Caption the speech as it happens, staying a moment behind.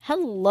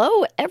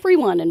Hello,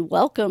 everyone, and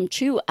welcome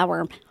to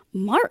our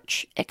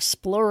March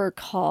Explorer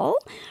call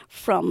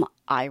from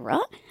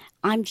Aira.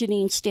 I'm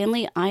Janine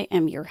Stanley. I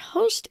am your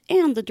host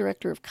and the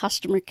Director of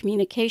Customer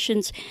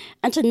Communications.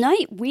 And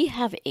tonight we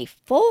have a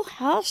full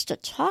house to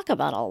talk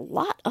about a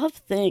lot of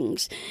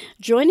things.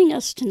 Joining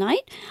us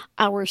tonight,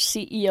 our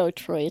CEO,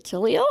 Troy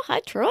Attilio.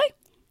 Hi, Troy.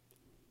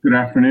 Good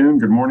afternoon,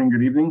 good morning,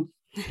 good evening.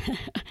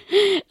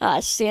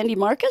 Sandy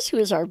Marcus, who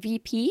is our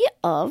VP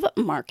of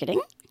Marketing.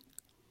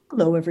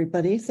 Hello,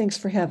 everybody. Thanks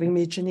for having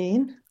me,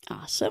 Janine.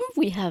 Awesome.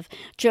 We have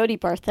Jody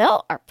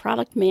Barthel, our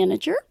Product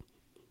Manager.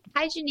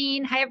 Hi,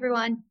 Janine. Hi,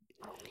 everyone.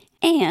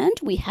 And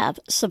we have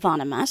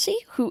Savannah Massey,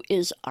 who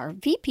is our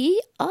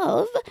VP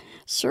of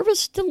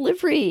Service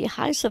Delivery.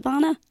 Hi,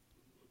 Savannah.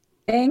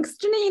 Thanks,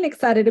 Janine.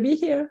 Excited to be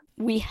here.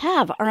 We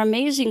have our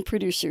amazing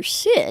producer,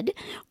 Sid,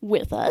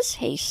 with us.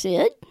 Hey,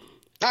 Sid.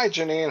 Hi,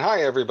 Janine.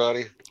 Hi,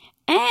 everybody.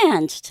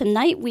 And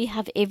tonight we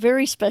have a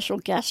very special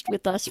guest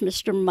with us,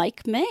 Mr.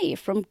 Mike May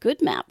from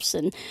Good Maps.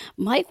 And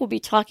Mike will be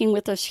talking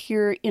with us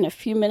here in a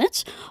few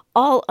minutes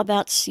all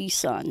about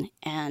CSUN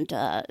and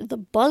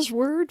the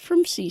buzzword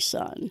from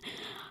CSUN.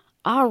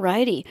 All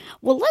righty.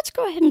 Well, let's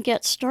go ahead and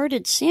get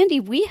started. Sandy,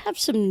 we have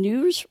some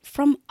news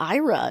from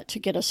Aira to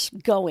get us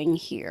going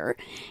here.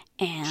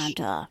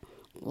 And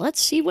let's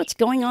see what's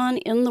going on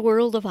in the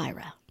world of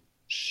Aira.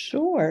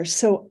 Sure.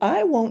 So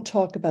I won't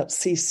talk about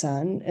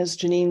CSUN. As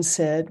Janine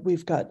said,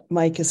 we've got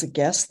Mike as a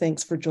guest.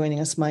 Thanks for joining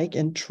us, Mike,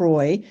 and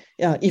Troy,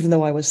 even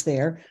though I was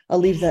there. I'll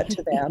leave that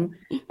to them.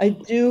 I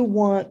do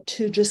want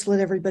to just let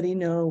everybody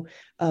know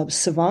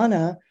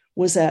Savannah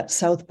was at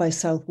South by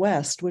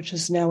Southwest, which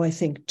is now, I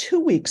think,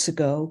 2 weeks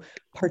ago,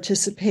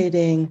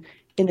 participating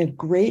in a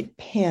great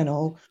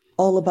panel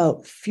all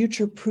about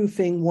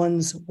future-proofing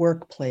one's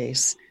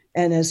workplace.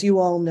 And as you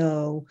all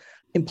know,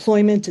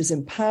 employment is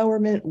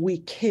empowerment. We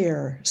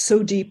care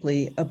so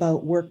deeply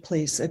about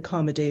workplace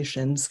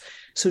accommodations.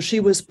 So she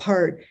was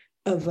part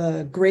of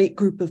a great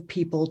group of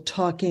people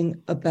talking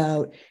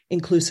about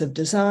inclusive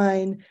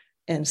design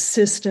and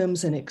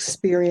systems and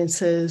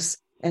experiences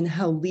and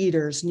how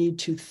leaders need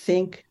to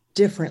think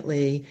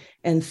differently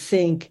and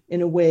think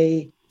in a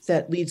way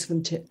that leads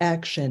them to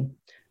action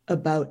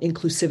about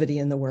inclusivity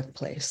in the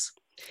workplace.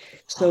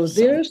 So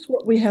Awesome. There's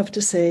what we have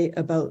to say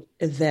about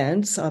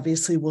events.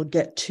 Obviously, we'll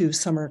get to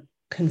summer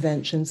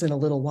conventions in a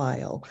little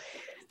while.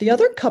 The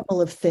other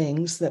couple of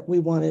things that we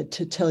wanted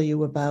to tell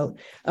you about,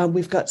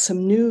 we've got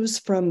some news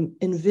from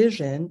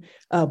Envision.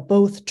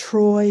 Both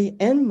Troy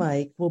and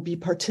Mike will be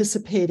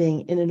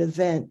participating in an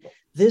event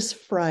this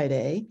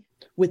Friday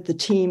with the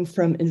team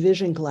from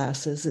Envision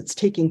Glasses. It's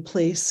taking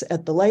place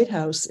at the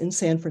Lighthouse in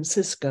San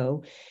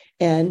Francisco.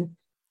 And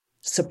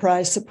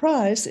surprise,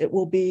 surprise, it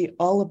will be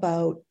all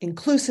about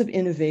inclusive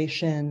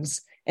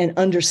innovations and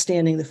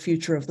understanding the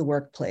future of the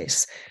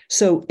workplace.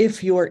 So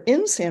if you're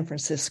in San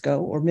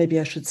Francisco, or maybe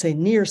I should say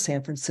near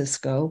San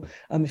Francisco,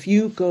 if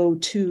you go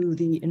to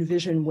the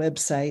Envision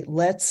website,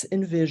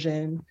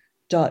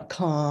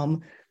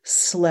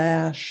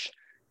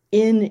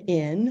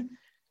 let'senvision.com/in,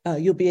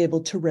 you'll be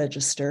able to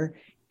register.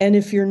 And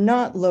if you're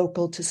not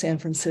local to San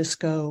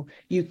Francisco,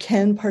 you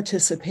can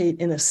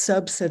participate in a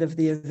subset of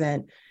the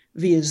event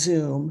via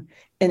Zoom.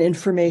 And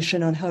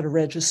information on how to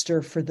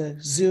register for the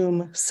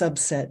Zoom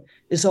subset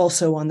is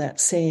also on that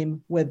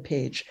same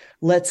webpage,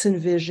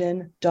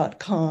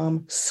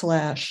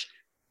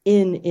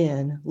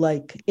 let'senvision.com/in,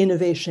 like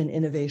innovation,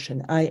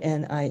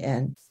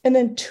 ININ. And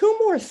then two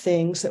more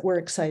things that we're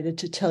excited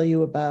to tell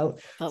you about.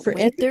 But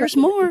wait, there's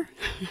more.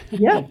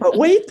 Yeah, but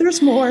wait,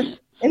 there's more.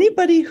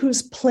 Anybody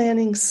who's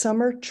planning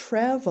summer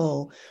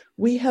travel,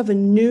 we have a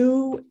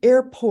new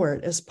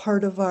airport as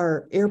part of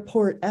our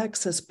airport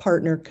access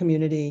partner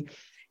community.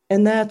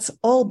 And that's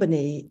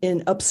Albany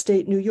in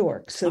upstate New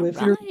York. So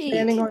if you're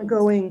planning on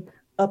going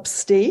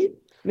upstate,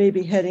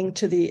 maybe heading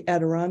to the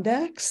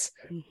Adirondacks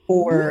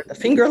or the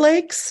Finger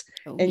Lakes,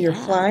 and you're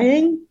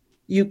flying,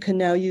 you can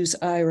now use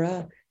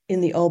Aira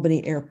in the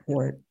Albany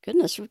airport.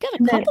 Goodness, we've got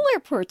a couple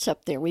airports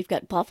up there. We've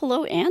got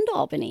Buffalo and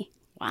Albany.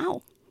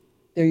 Wow.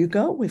 There you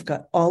go. We've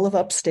got all of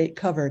upstate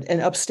covered.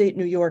 And upstate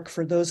New York,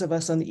 for those of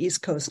us on the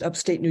East Coast,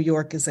 upstate New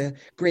York is a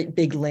great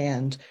big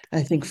land.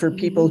 I think for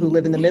people who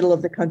live in the middle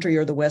of the country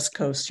or the West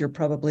Coast, you're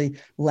probably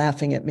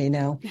laughing at me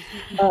now.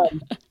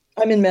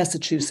 I'm in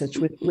Massachusetts,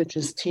 which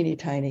is teeny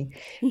tiny.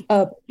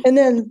 And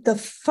then the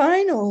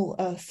final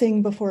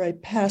thing before I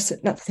pass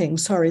it,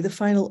 the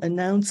final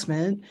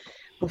announcement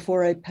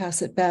before I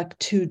pass it back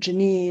to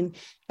Janine.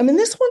 I mean,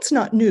 this one's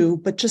not new,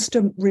 but just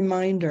a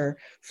reminder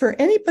for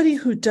anybody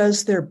who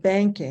does their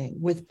banking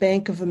with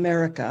Bank of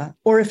America,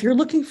 or if you're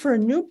looking for a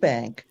new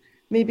bank,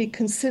 maybe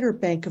consider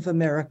Bank of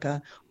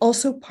America,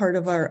 also part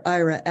of our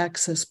Aira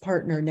Access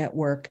Partner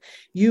Network.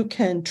 You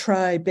can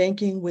try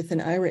banking with an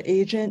Aira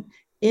agent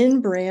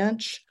in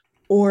branch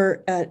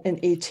or at an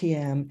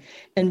ATM.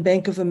 And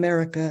Bank of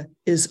America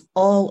is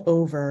all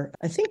over,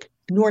 I think,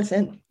 North,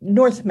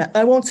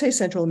 I won't say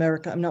Central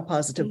America, I'm not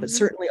positive, but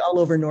certainly all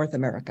over North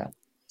America.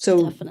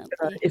 So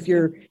Definitely. if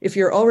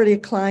you're already a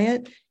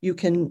client, you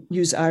can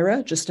use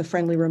Aira, just a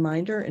friendly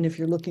reminder. And if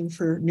you're looking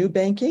for new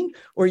banking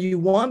or you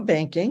want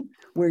banking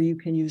where you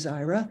can use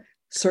Aira,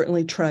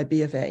 certainly try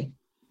B of A.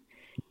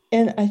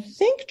 And I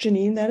think,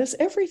 Janine, that is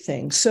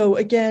everything. So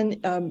again,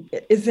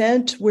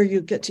 event where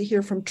you get to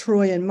hear from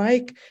Troy and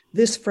Mike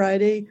this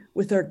Friday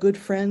with our good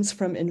friends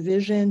from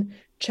Envision.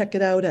 Check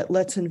it out at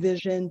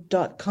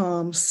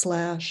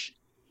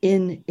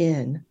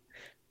letsenvision.com/in.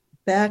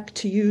 Back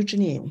to you,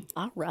 Janine.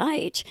 All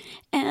right.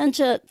 And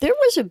there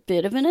was a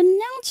bit of an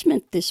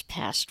announcement this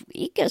past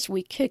week as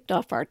we kicked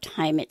off our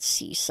time at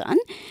CSUN.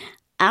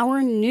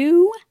 Our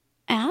new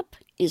app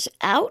is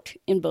out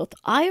in both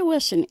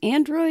iOS and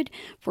Android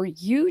for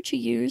you to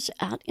use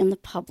out in the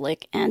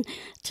public. And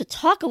to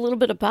talk a little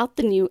bit about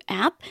the new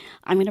app,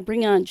 I'm going to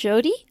bring on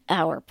Jody,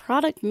 our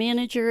product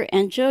manager.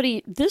 And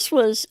Jody, this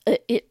was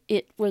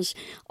it was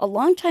a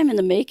long time in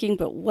the making,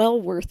 but well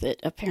worth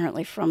it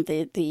apparently from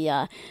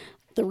the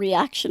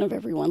reaction of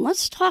everyone.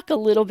 Let's talk a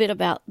little bit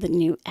about the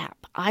new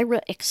app,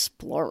 Aira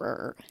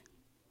Explorer.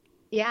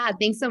 Yeah,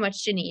 thanks so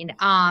much, Janine.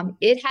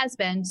 It has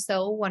been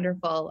so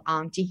wonderful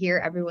to hear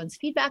everyone's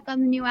feedback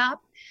on the new app.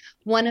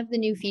 One of the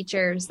new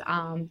features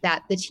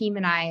that the team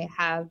and I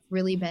have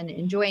really been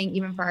enjoying,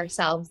 even for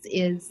ourselves,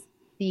 is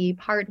the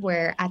part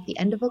where at the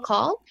end of a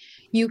call,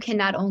 you can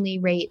not only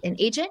rate an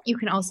agent, you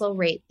can also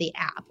rate the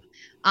app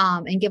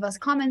and give us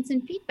comments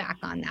and feedback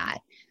on that.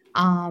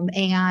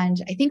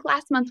 And I think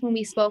last month when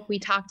we spoke, we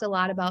talked a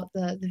lot about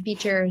the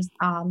features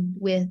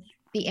with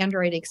the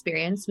Android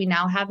experience. We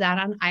now have that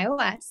on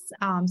iOS.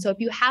 So if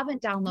you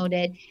haven't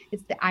downloaded,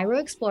 it's the Aira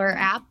Explorer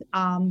app.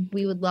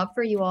 We would love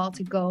for you all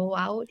to go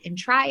out and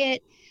try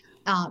it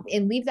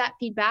and leave that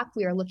feedback.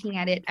 We are looking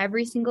at it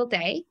every single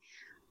day.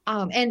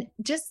 And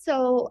just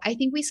so I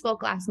think we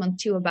spoke last month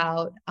too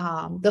about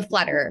the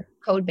Flutter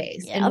code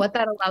base and what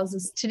that allows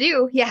us to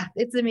do. Yeah,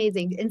 it's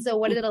amazing. And so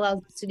what it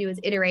allows us to do is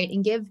iterate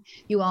and give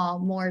you all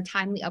more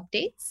timely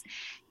updates.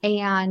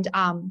 And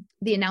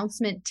the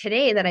announcement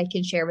today that I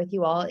can share with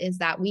you all is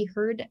that we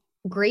heard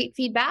great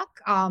feedback.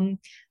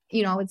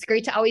 It's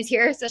great to always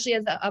hear, especially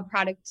as a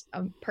product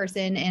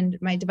person and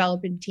my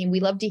development team. We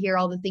love to hear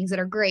all the things that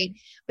are great,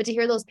 but to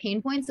hear those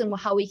pain points and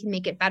how we can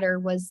make it better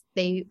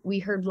we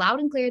heard loud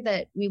and clear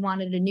that we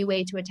wanted a new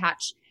way to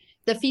attach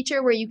the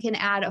feature where you can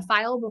add a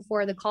file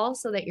before the call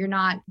so that you're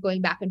not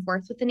going back and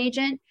forth with an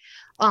agent.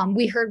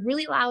 We heard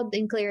really loud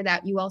and clear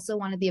that you also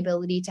wanted the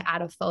ability to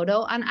add a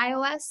photo on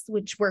iOS,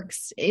 which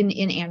works in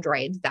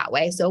Android that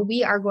way. So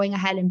we are going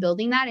ahead and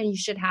building that, and you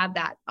should have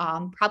that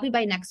probably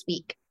by next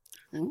week.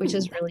 Ooh. Which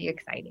is really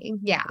exciting.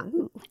 Yeah.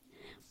 Ooh,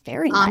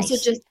 very nice. So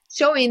just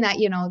showing that,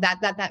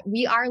 that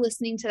we are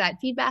listening to that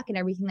feedback and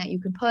everything that you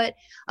can put.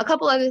 A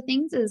couple other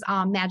things is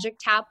Magic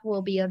Tap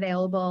will be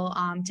available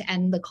to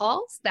end the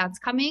calls. That's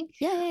coming.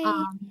 Yay.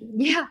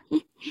 Yeah.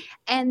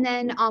 And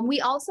then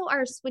we also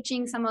are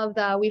switching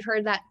we've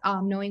heard that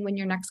knowing when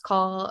your next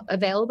call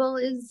available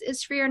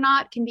is free or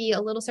not can be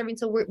a little serving.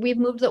 So we've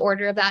moved the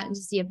order of that and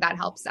to see if that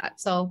helps that.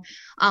 So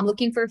I'm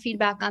looking for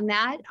feedback on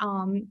that.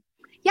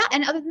 Yeah.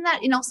 And other than that,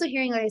 and also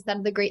hearing, like I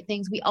said, the great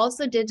things, we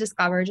also did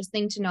discover, just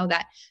thing to know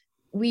that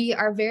we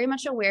are very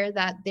much aware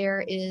that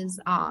there is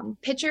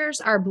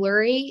pictures are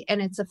blurry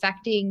and it's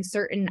affecting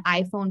certain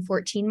iPhone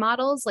 14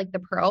 models like the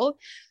Pro.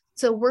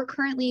 So we're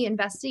currently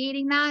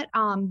investigating that.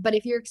 But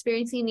if you're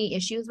experiencing any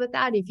issues with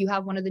that, if you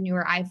have one of the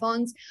newer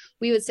iPhones,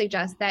 we would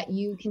suggest that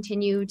you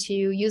continue to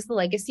use the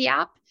Legacy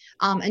app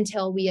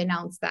until we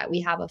announce that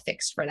we have a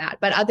fix for that.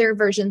 But other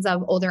versions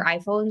of older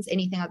iPhones,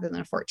 anything other than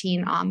a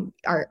 14,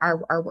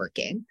 are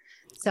working.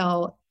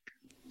 So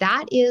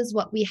that is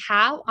what we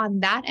have on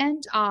that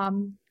end.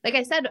 Like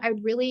I said,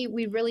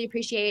 we really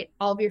appreciate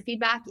all of your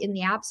feedback in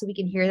the app so we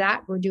can hear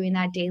that. We're doing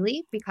that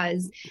daily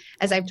because,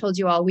 as I've told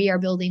you all, we are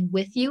building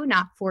with you,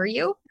 not for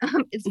you.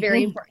 It's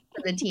very important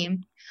for the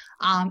team.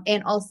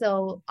 And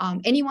also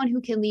anyone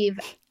who can leave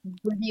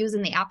reviews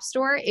in the App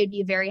Store, it'd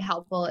be very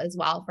helpful as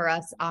well for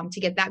us to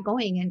get that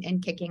going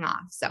and kicking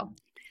off. So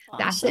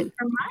That's it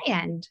from my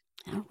end.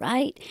 All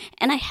right.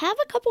 And I have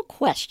a couple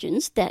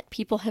questions that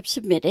people have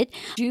submitted.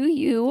 Do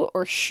you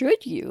or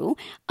should you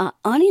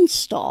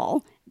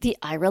uninstall the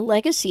Aira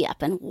Legacy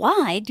app? And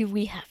why do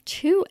we have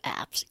two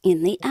apps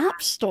in the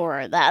App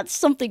Store? That's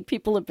something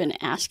people have been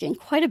asking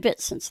quite a bit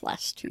since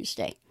last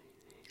Tuesday.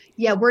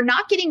 Yeah, we're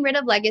not getting rid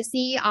of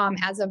Legacy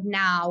as of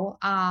now.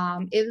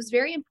 It was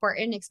very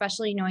important,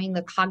 especially knowing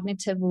the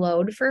cognitive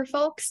load for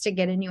folks to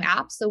get a new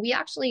app. So we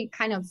actually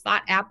kind of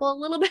fought Apple a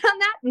little bit on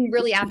that and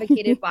really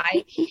advocated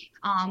why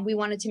we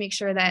wanted to make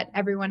sure that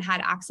everyone had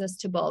access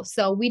to both.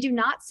 So we do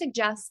not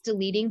suggest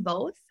deleting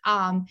both.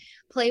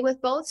 Play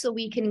with both so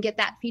we can get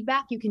that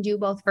feedback. You can do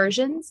both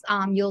versions.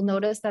 You'll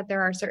notice that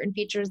there are certain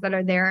features that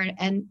are there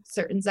and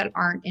certain that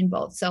aren't in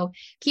both. So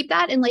keep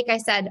that. And like I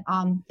said,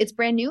 it's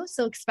brand new.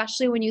 So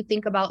especially when you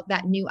think about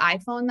that new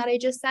iPhone that I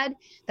just said,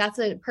 that's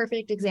a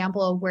perfect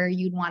example of where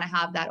you'd want to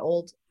have that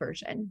old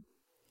version.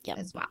 Yep,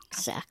 as well.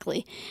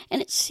 exactly.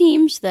 And it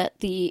seems that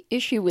the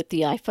issue with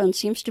the iPhone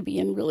seems to be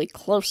in really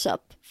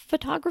close-up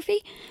photography.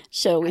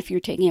 So if you're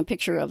taking a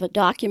picture of a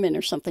document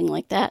or something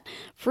like that,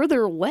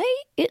 further away,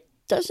 it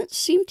doesn't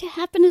seem to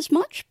happen as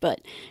much,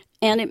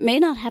 and it may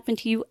not happen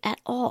to you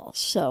at all.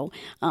 So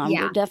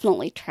we're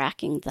definitely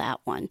tracking that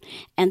one.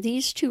 And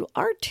these two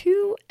are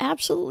two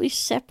absolutely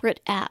separate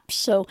apps.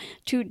 So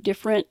two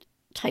different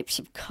types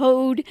of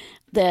code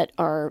that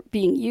are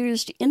being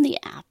used in the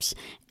apps.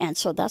 And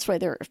so that's why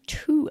there are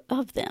two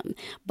of them.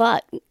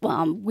 But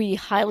we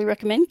highly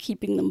recommend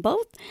keeping them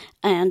both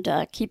and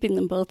keeping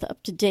them both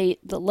up to date.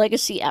 The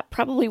legacy app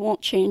probably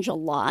won't change a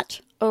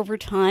lot over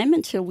time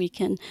until we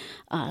can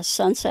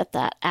sunset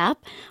that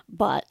app.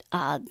 But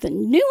the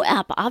new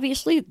app,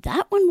 obviously,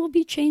 that one will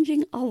be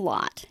changing a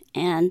lot.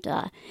 And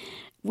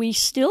we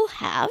still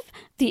have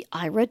the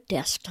Aira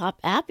desktop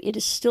app. It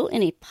is still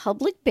in a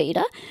public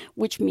beta,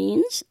 which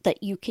means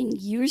that you can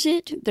use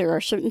it. There are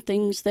certain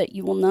things that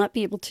you will not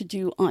be able to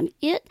do on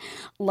it,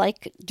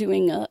 like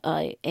doing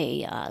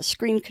a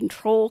screen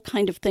control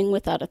kind of thing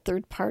without a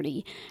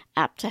third-party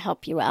app to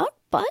help you out.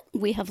 But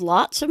we have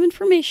lots of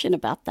information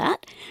about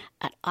that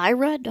at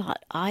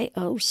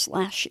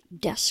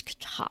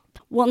aira.io/desktop.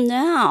 Well,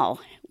 now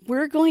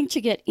we're going to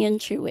get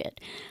into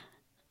it.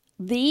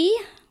 The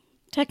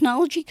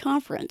technology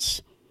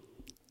conference,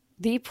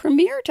 the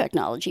premier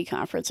technology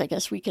conference, I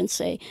guess we can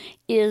say,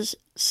 is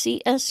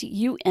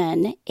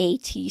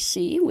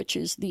CSUN-ATC, which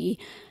is the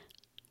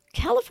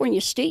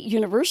California State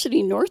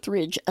University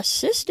Northridge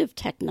Assistive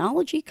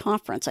Technology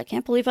Conference. I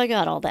can't believe I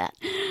got all that.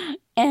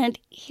 And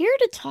here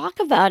to talk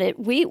about it,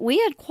 we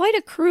had quite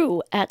a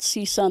crew at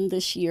CSUN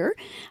this year,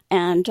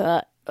 and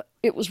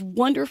it was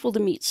wonderful to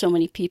meet so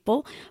many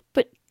people.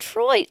 But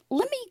Troy,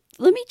 let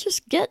me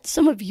just get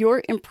some of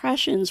your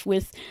impressions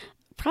with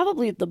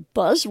probably the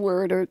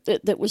buzzword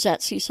that was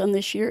at CSUN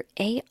this year,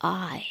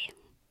 AI.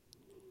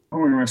 Oh,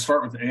 we're going to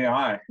start with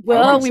AI.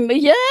 Well, we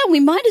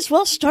might as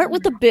well start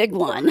with the big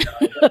one.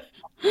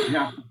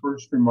 Yeah,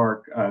 first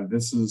remark,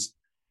 this is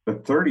the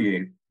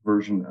 38th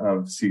version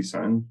of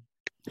CSUN.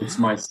 It's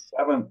my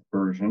 7th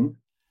version,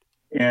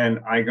 and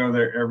I go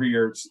there every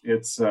year.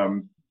 It's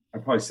I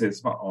probably say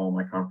it's about all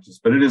my conferences,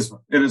 but it is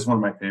one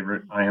of my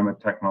favorite. I am a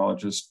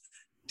technologist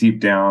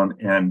deep down,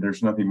 and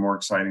there's nothing more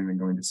exciting than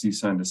going to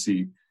CSUN to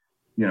see,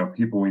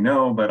 people we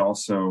know, but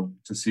also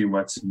to see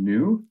what's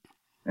new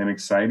and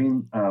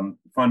exciting.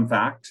 Fun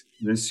fact,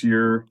 this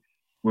year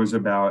was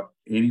about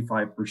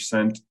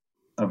 85%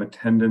 of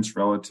attendance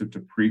relative to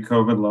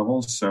pre-COVID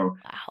levels. So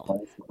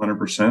wow.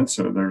 100%.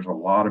 So there's a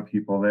lot of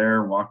people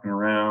there walking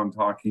around,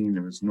 talking.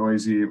 It was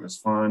noisy. It was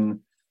fun.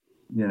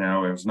 It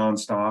was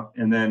nonstop.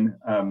 And then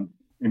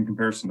in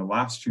comparison to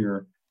last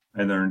year,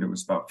 I learned it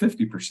was about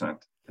 50%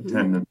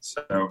 attendance.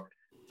 Mm-hmm. So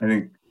I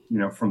think,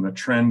 from the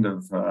trend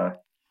of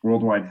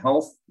worldwide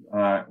health,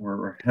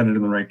 we're headed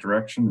in the right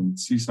direction, and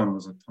CSUN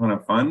was a ton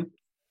of fun.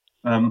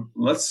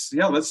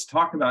 Let's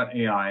talk about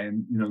AI,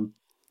 and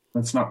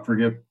let's not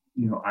forget,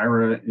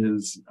 Aira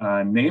is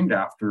named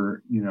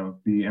after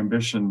the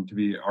ambition to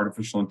be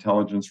artificial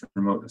intelligence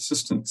remote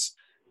assistance,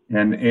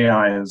 and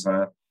AI is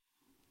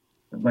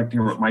I'd like to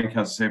hear what Mike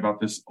has to say about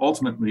this.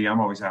 Ultimately,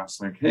 I'm always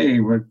asked, like, hey,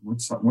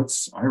 what's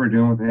Aira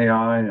doing with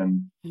AI,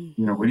 and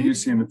what do you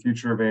see in the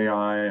future of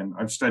AI? And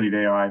I've studied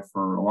AI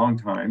for a long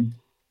time.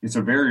 It's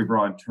a very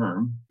broad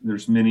term.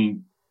 There's many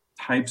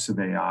types of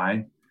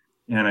AI.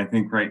 And I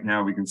think right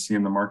now we can see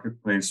in the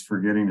marketplace for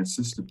getting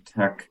assistive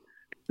tech,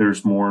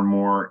 there's more and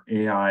more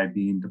AI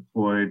being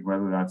deployed,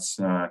 whether that's,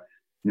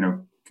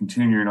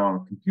 continuing on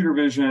with computer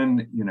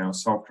vision,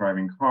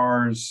 self-driving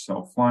cars,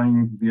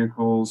 self-flying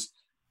vehicles.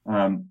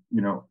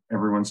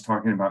 Everyone's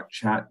talking about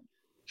Chat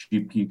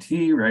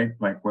GPT, right?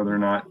 Like whether or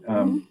not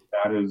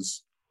that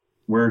is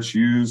where it's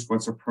used,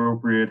 what's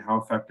appropriate,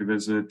 how effective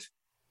is it?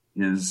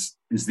 Is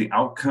the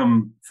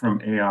outcome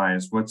from AI,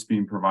 is what's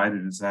being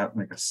provided, is that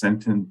like a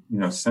sentient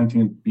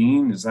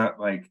being? Is that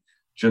like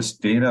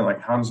just data? Like,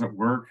 how does it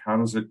work? How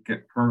does it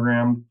get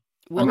programmed?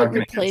 Will it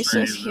replace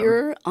us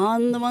here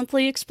on the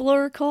Monthly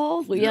Explorer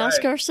call? We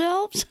ask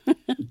ourselves.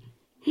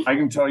 I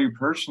can tell you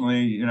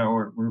personally,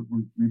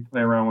 we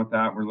play around with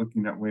that. We're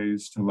looking at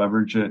ways to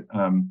leverage it.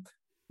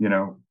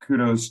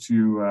 Kudos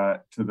to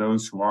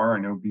those who are. I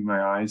know Be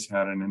My Eyes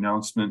had an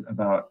announcement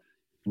about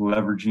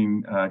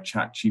leveraging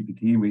Chat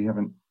GPT.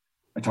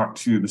 I talked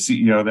to the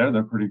CEO there.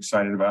 They're pretty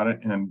excited about it.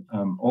 And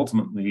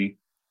ultimately,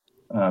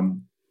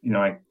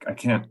 I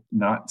can't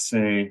not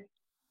say,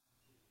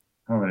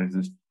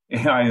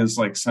 AI is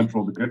like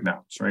central to Good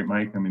Maps, right,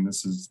 Mike? I mean,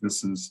 this is the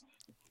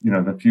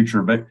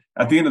future. But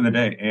at the end of the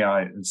day,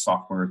 AI is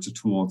software. It's a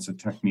tool. It's a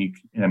technique,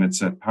 and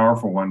it's a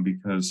powerful one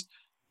because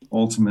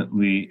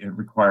ultimately it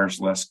requires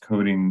less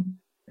coding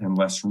and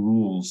less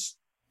rules,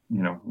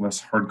 less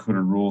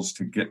hard-coded rules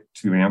to get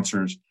to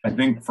answers. I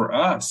think for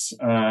us,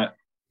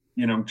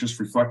 just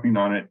reflecting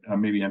on it,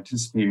 maybe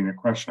anticipating a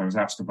question I was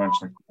asked a bunch,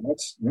 like,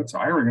 what's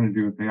Aira going to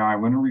do with AI?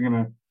 When are we going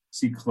to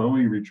see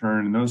Chloe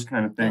return and those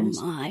kind of things?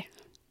 Oh my.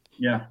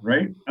 Yeah,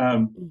 right.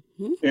 And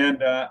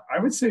I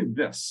would say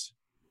this.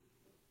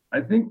 I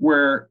think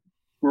where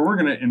where we're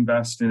going to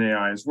invest in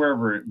AI is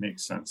wherever it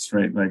makes sense,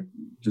 right? Like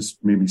just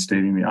maybe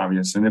stating the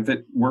obvious. And if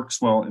it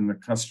works well in the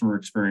customer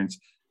experience,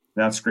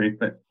 that's great.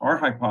 But our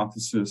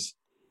hypothesis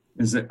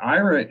is that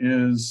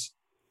Aira's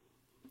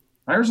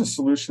a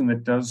solution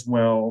that does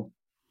well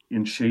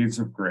in shades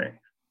of gray.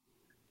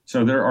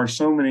 So there are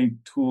so many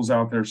tools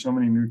out there, so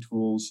many new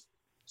tools,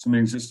 so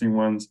many existing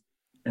ones,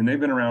 and they've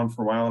been around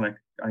for a while. And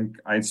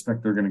I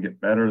expect they're going to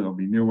get better. There'll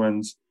be new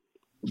ones.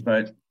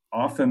 But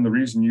often the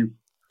reason you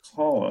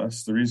call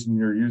us, the reason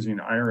you're using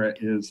Aira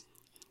is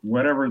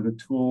whatever the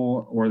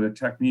tool or the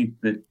technique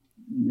that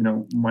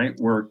might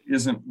work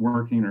isn't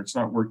working, or it's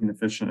not working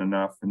efficient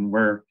enough, and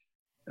where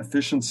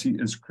efficiency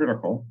is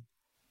critical,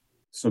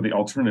 so the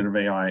alternative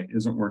AI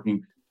isn't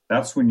working,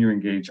 that's when you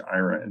engage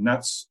Aira, and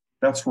that's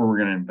where we're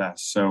going to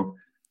invest. So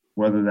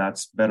whether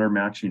that's better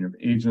matching of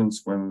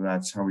agents, whether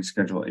that's how we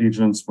schedule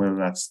agents, whether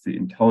that's the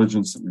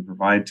intelligence that we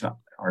provide to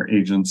our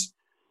agents,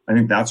 I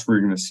think that's where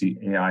you're going to see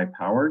AI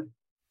powered.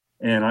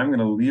 And I'm going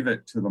to leave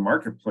it to the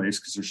marketplace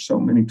because there's so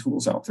many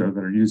tools out there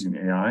that are using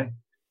AI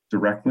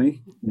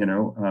directly.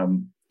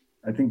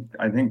 I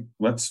think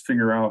let's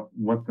figure out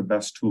what the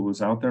best tool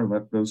is out there.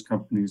 Let those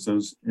companies,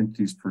 those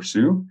entities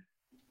pursue.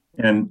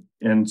 And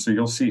so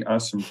you'll see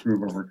us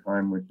improve over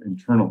time with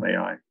internal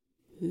AI.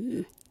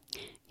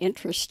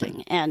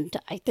 Interesting. And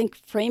I think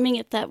framing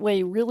it that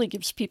way really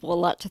gives people a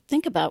lot to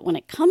think about when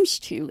it comes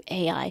to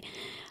AI.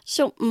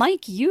 So,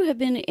 Mike, you have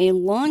been a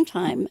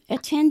longtime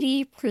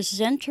attendee,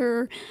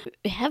 presenter,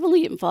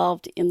 heavily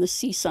involved in the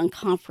CSUN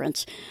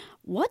conference.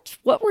 What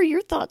were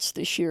your thoughts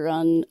this year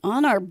on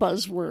our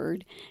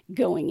buzzword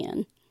going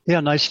in?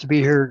 Yeah, nice to be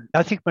here.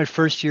 I think my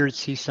first year at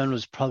CSUN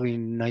was probably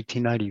in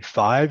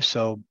 1995,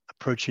 so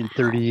approaching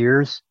 30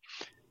 years.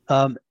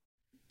 I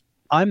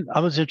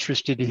was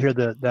interested to hear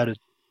that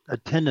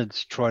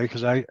attendance, Troy,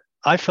 because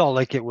I felt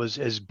like it was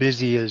as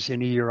busy as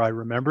any year I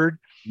remembered.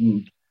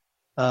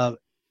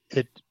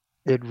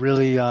 It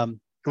really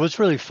it was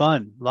really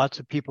fun. Lots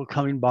of people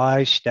coming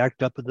by,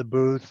 stacked up at the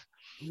booth.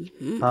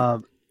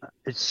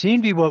 It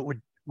seemed to be what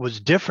was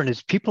different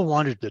is people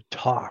wanted to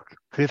talk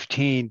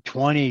 15,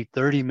 20,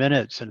 30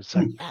 minutes. And it's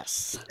like,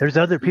 yes, there's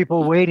other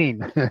people waiting.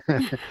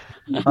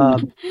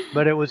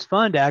 But it was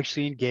fun to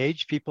actually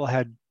engage. People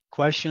had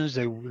questions.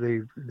 They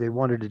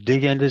wanted to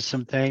dig into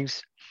some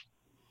things.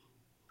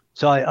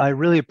 So I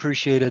really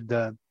appreciated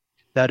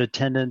that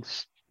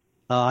attendance.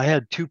 I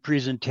had 2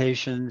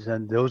 presentations,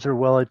 and those are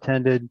well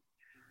attended.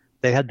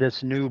 They had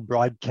this new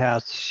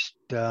broadcast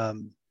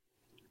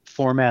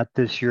format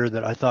this year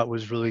that I thought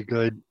was really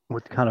good,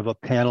 with kind of a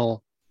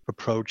panel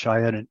approach. I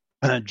had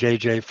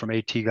JJ from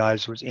AT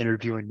Guys was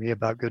interviewing me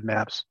about Good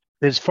Maps.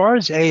 As far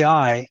as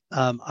AI,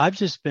 I've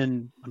just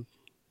been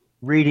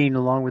reading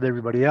along with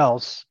everybody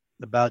else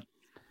about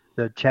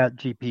the Chat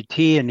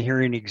GPT and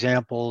hearing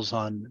examples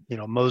on,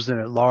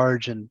 Mosen at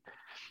Large and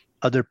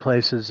other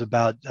places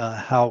about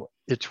how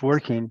it's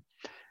working.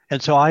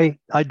 And so I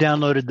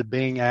downloaded the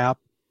Bing app,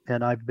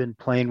 and I've been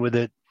playing with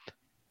it.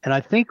 And I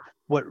think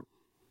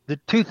the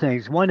 2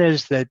 things, one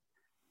is that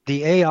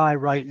the AI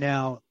right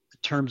now, in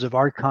terms of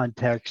our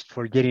context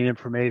for getting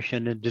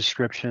information and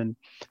description,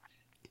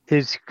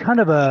 is kind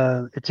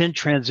of it's in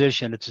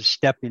transition. It's a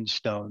stepping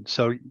stone.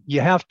 So you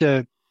have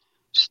to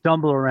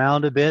stumble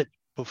around a bit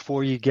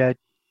before you get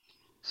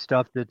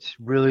stuff that's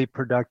really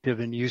productive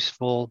and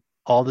useful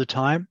all the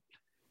time.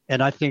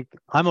 And I think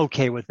I'm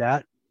okay with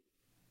that.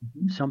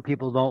 Some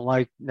people don't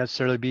like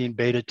necessarily being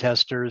beta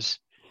testers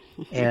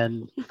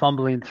and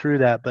fumbling through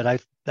that, but I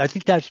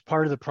think that's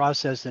part of the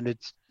process, and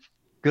it's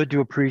good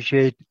to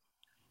appreciate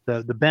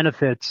the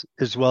benefits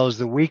as well as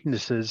the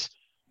weaknesses.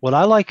 What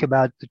I like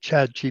about the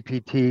Chat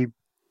GPT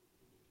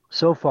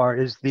so far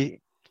is the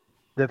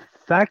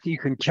fact that you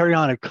can carry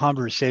on a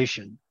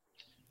conversation.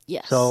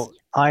 Yes. So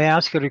I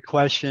ask it a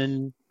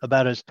question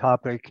about its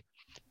topic,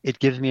 it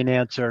gives me an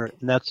answer,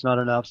 and that's not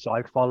enough. So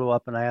I follow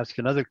up and I ask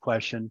another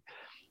question.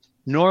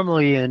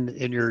 Normally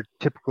in your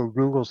typical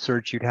Google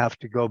search, you'd have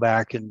to go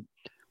back and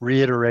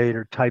reiterate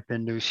or type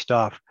in new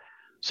stuff.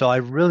 So I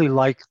really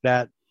like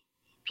that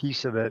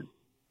piece of it.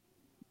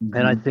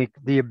 And I think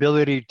the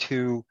ability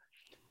to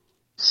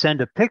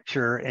send a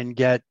picture and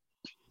get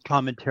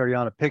commentary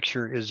on a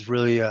picture is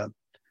really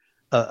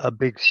a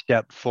big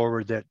step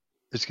forward that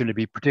is going to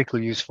be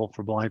particularly useful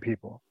for blind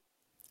people.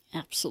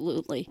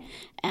 Absolutely.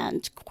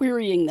 And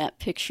querying that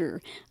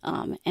picture,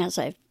 as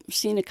I've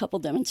seen a couple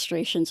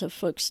demonstrations of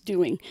folks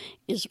doing,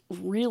 is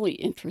really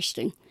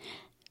interesting.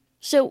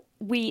 So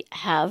we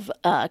have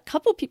a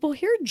couple people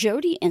here,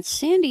 Jody and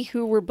Sandy,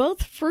 who were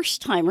both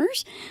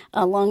first-timers,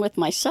 along with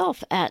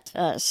myself at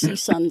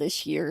CSUN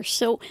this year.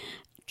 So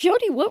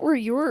Jody, what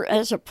were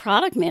as a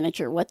product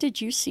manager, what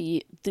did you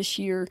see this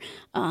year?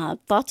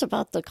 Thoughts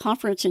about the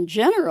conference in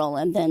general,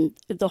 and then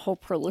the whole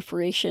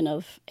proliferation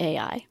of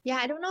AI? Yeah,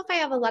 I don't know if I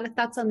have a lot of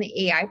thoughts on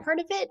the AI part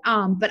of it,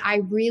 but I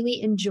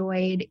really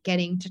enjoyed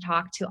getting to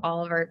talk to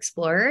all of our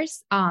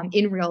explorers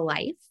in real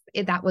life.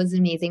 That was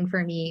amazing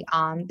for me,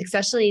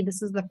 especially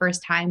this is the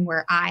first time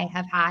where I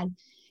have had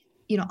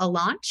a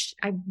launch.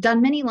 I've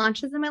done many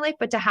launches in my life,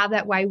 but to have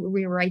that while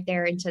we were right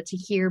there and to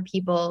hear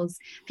people's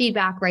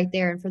feedback right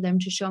there and for them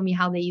to show me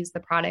how they use the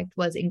product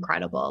was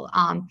incredible.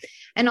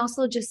 And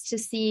also just to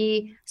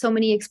see so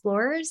many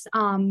explorers.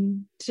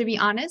 To be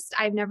honest,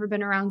 I've never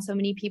been around so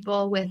many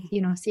people with,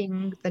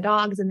 seeing the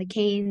dogs and the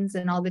canes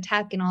and all the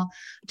tech and all,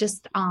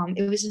 just,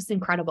 it was just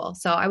incredible.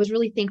 So I was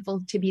really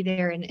thankful to be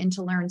there and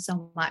to learn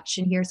so much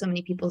and hear so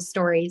many people's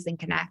stories and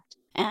connect.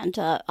 And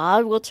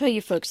I will tell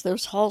you, folks,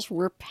 those halls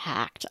were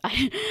packed.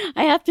 I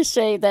have to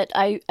say that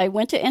I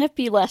went to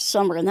NFB last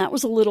summer, and that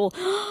was a little,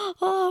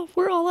 oh,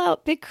 we're all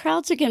out, big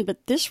crowds again.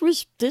 But this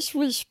was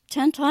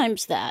 10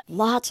 times that.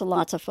 Lots and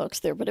lots of folks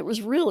there. But it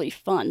was really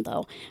fun,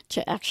 though,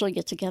 to actually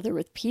get together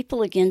with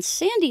people again.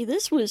 Sandy,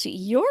 this was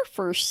your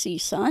first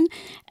CSUN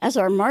as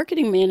our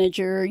marketing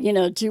manager,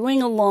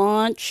 doing a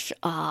launch,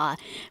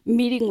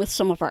 meeting with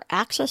some of our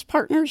access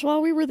partners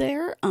while we were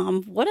there.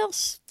 What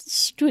else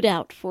stood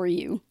out for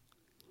you?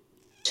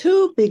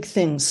 Two big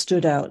things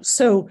stood out.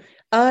 So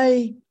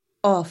I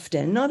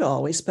often, not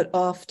always, but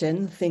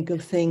often think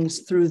of things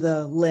through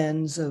the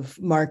lens of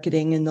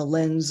marketing and the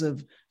lens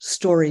of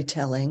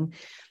storytelling.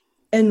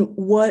 And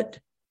what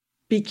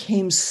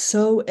became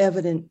so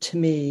evident to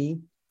me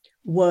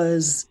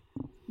was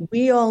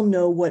we all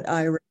know what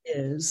Aira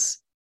is.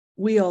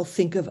 We all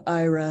think of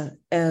Aira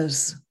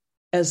as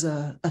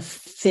a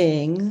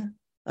thing,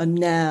 a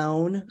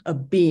noun, a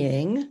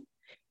being,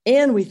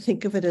 and we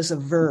think of it as a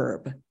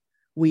verb.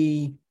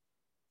 We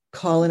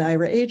call an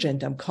Aira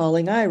agent. I'm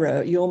calling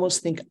Aira. You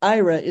almost think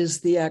Aira is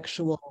the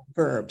actual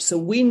verb. So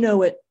we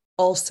know it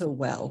also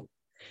well.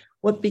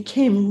 What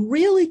became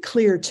really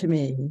clear to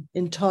me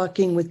in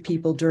talking with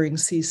people during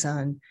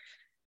CSUN,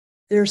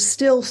 there's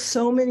still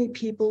so many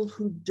people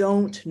who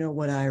don't know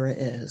what Aira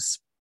is.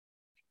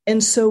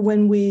 And so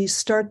when we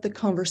start the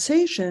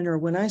conversation, or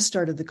when I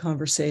started the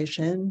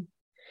conversation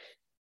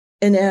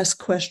and ask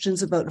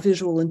questions about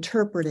visual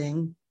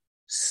interpreting,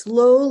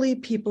 slowly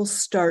people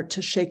start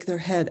to shake their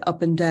head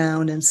up and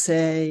down and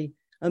say,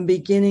 I'm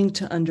beginning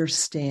to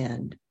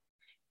understand.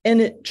 And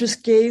it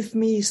just gave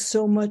me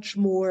so much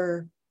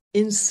more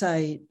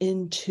insight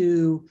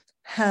into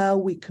how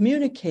we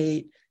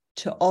communicate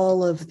to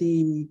all of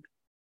the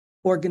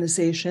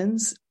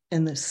organizations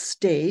and the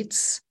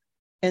states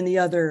and the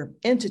other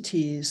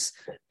entities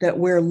that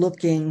we're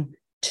looking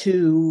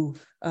to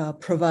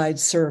provide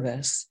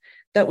service.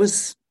 That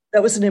was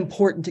an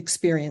important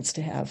experience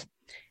to have.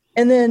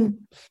 And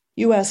then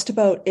you asked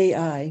about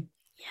AI.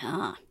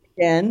 Yeah.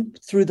 Again,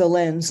 through the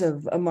lens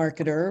of a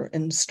marketer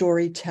and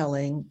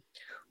storytelling.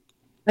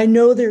 I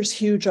know there's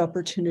huge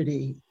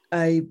opportunity.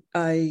 I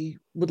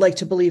would like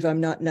to believe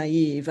I'm not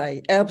naive.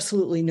 I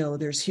absolutely know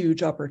there's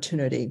huge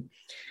opportunity.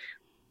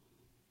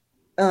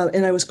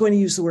 And I was going to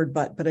use the word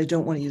but I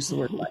don't want to use the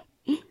word but.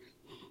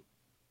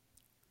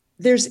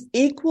 There's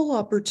equal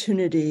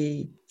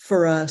opportunity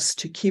for us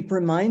to keep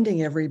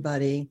reminding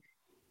everybody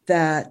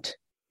that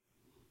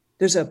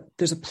there's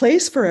a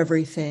place for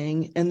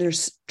everything, and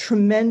there's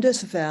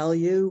tremendous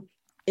value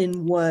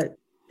in what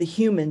the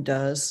human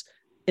does.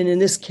 And in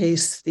this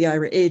case, the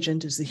Aira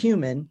agent is the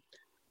human,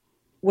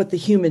 what the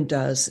human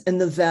does,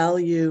 and the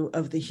value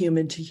of the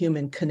human to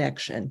human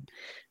connection.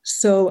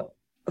 So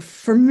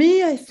for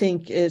me, I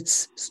think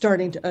it's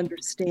starting to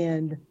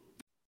understand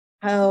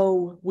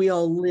how we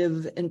all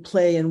live and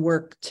play and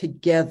work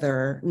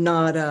together,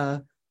 not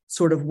a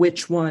sort of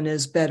which one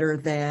is better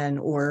than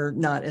or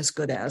not as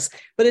good as.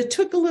 But it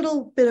took a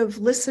little bit of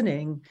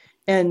listening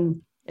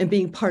and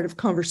being part of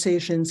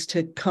conversations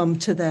to come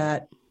to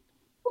that,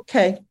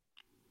 okay,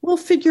 we'll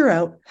figure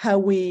out how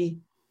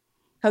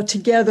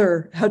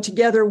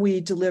together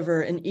we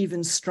deliver an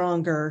even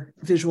stronger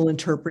visual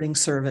interpreting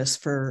service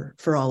for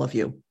all of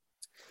you.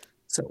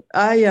 So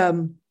I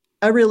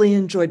really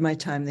enjoyed my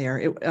time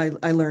there.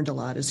 I learned a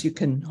lot, as you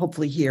can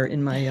hopefully hear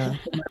in my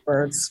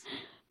words.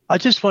 I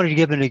just wanted to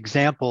give an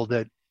example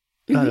that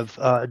kind of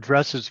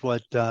addresses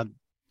what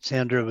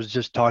Sandra was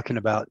just talking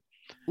about.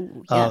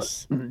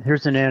 Yes.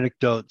 Here's an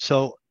anecdote.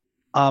 So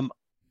I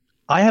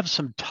have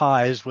some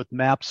ties with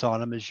maps on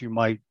them, as you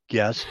might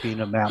guess, being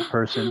a map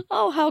person.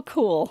 Oh, how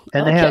cool.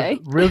 And okay.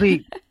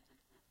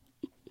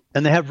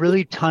 they have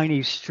really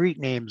tiny street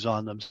names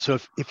on them. So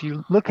if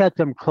you look at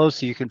them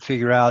closely, you can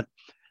figure out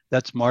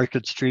that's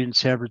Market Street in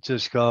San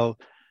Francisco.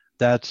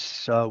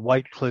 That's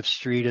White Cliff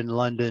Street in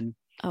London.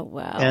 Oh,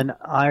 wow. And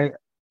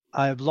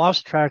I've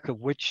lost track of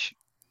which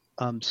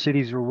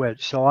cities were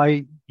which. So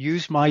I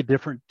use my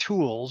different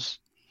tools,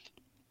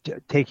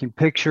 taking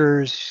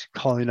pictures,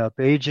 calling up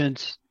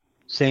agents,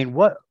 saying,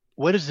 what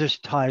is this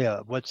tie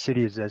up? What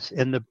city is this?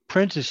 And the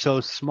print is so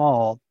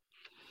small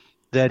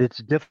that it's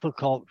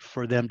difficult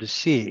for them to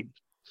see.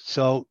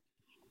 So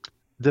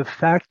the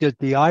fact that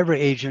the Aira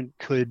agent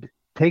could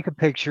take a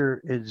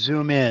picture and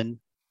zoom in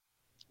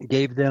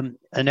gave them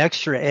an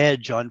extra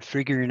edge on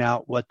figuring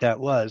out what that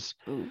was.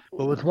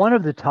 But with one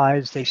of the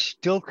ties, they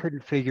still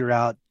couldn't figure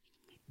out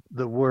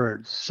the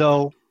words.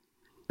 So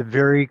the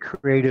very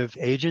creative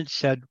agent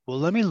said, well,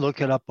 let me look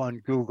it up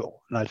on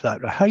Google. And I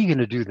thought, well, how are you going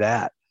to do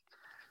that?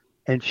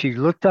 And she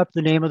looked up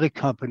the name of the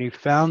company,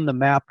 found the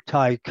map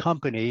tie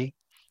company,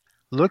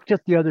 looked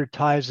at the other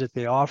ties that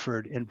they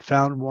offered, and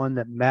found one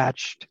that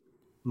matched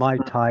my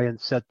tie and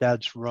said,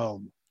 "That's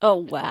Rome." Oh,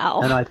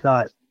 wow. And I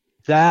thought,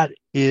 that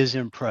is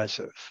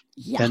impressive.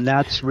 Yeah. And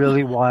that's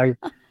really why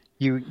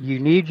you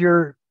need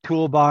your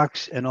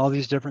toolbox and all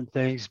these different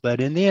things.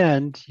 But in the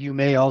end, you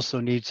may also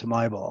need some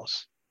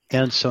eyeballs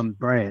and some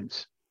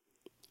brains.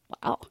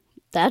 Wow.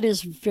 That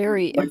is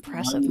very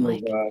impressive,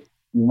 Mike.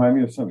 You remind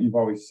me of something you've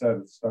always said.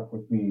 It stuck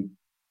with me.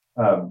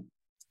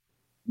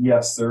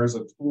 Yes, there is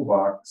a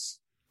toolbox,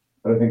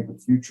 but I think the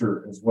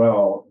future as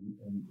well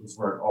is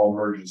where it all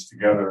merges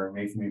together and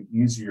making it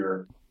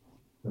easier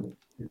to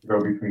go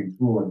between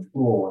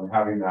tool and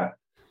having that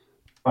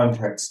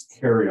context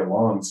carry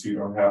along, so you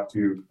don't have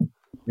to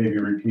maybe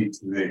repeat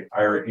to the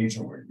IRA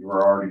agent what you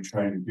were already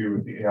trying to do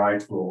with the AI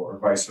tool, or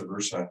vice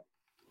versa.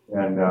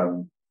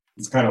 And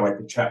it's kind of like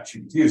the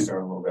ChatGPT is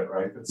doing a little bit,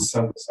 right? It's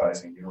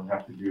synthesizing. You don't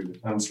have to do the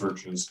 10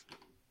 searches.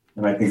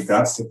 And I think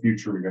that's the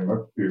future we can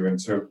look to.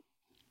 And so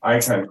I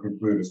kind of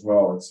conclude as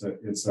well, it's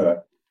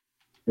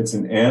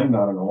an and,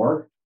 not an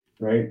or,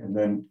 right? And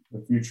then the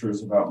future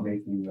is about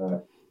making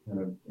that kind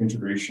of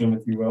integration,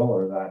 if you will,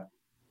 or that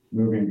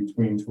moving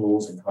between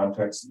tools and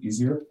contexts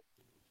easier,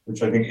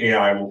 which I think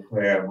AI will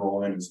play a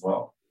role in as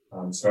well.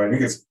 So I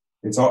think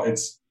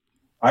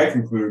I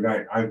conclude,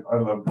 I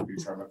love the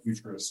future. I'm a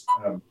futurist.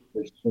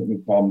 There's certainly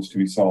problems to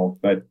be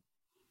solved, but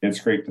it's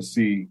great to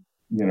see,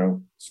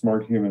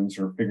 smart humans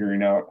are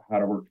figuring out how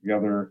to work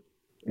together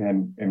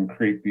and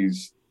create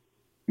these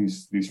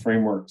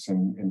frameworks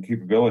and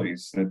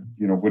capabilities that,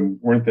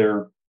 weren't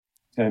there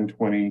 10,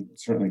 20,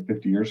 certainly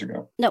 50 years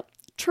ago. Now,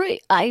 Troy,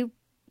 I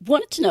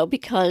wanted to know,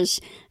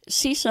 because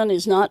CSUN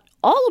is not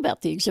all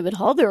about the exhibit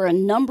hall. There are a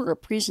number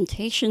of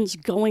presentations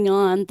going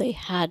on. They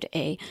had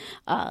a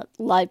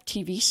live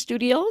TV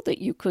studio that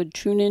you could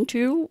tune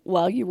into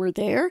while you were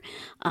there.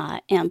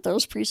 And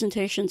those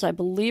presentations, I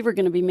believe, are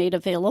going to be made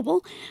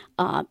available.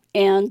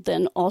 And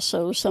then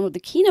also some of the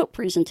keynote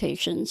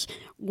presentations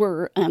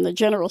and the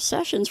general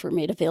sessions were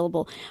made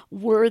available.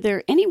 Were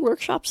there any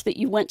workshops that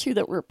you went to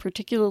that were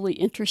particularly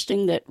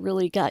interesting that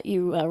really got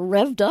you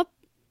revved up?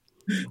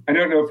 I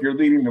don't know if you're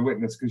leading the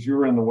witness, because you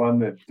were in the one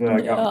that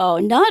No,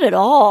 not at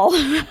all.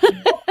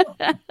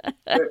 I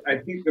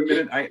think the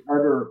minute I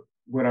utter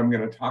what I'm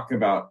going to talk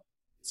about,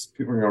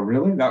 people are going to go,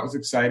 really? That was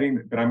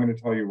exciting? But I'm going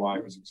to tell you why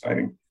it was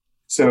exciting.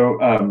 So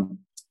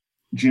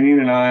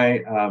Janine and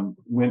I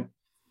went.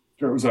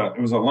 It was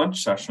a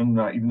lunch session,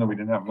 even though we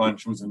didn't have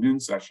lunch. It was a noon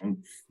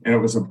session, and it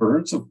was a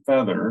birds of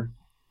feather.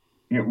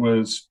 It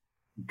was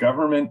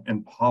government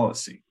and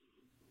policy.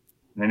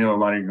 And I know a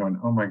lot of you going,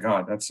 oh my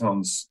God, that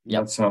sounds,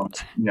 yeah.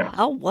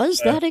 How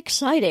was that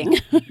exciting?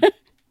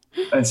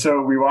 And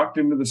so we walked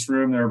into this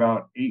room. There were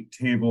about 8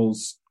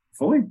 tables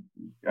fully,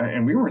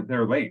 and we weren't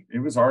there late. It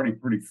was already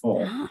pretty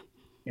full. Yeah.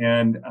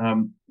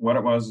 And what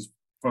it was is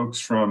folks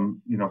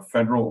from,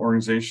 federal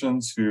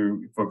organizations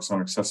who focus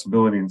on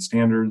accessibility and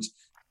standards,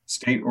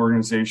 state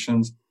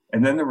organizations.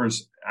 And then there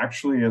was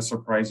actually a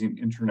surprising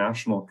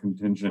international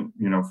contingent,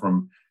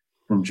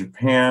 from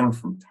Japan,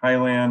 from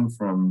Thailand,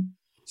 from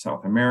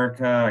South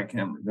America.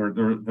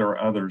 There are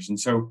others. And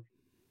so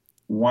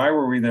why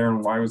were we there,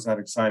 and why was that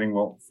exciting?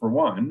 Well, for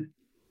one,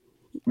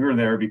 we were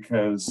there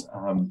because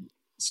the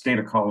state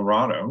of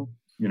Colorado,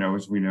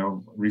 as we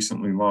know,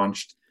 recently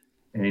launched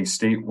a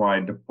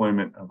statewide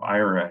deployment of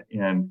IRA.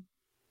 And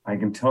I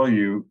can tell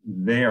you,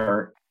 they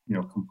are,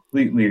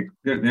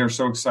 they're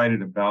so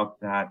excited about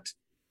that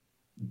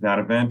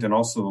event, and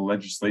also the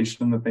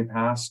legislation that they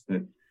passed,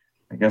 that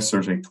I guess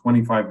there's a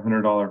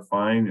 $2,500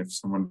 fine if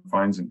someone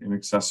finds an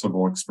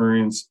inaccessible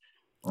experience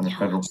on a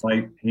federal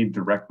site, paid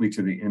directly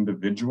to the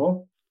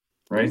individual,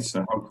 right?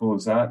 So how cool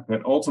is that?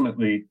 But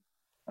ultimately,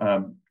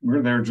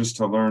 we're there just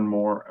to learn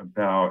more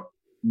about,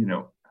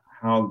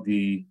 how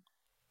the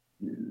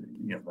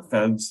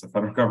feds, the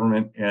federal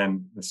government,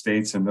 and the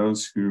states, and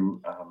those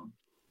who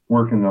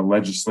work in the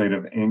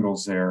legislative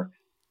angles there,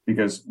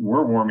 because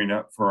we're warming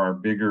up for our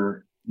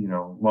bigger,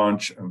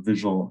 launch of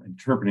visual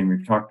interpreting.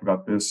 We've talked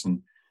about this,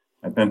 and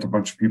I bent a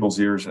bunch of people's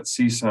ears at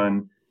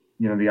CSUN,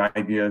 the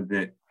idea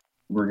that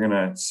we're going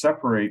to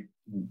separate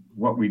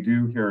what we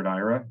do here at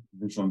IRA,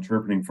 visual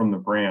interpreting, from the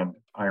brand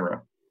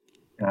IRA.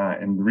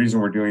 And the reason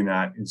we're doing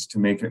that is to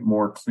make it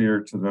more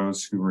clear to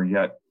those who are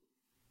yet,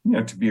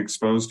 to be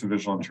exposed to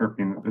visual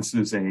interpreting, that this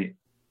is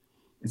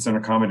it's an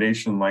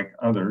accommodation like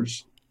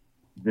others,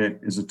 that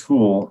is a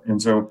tool.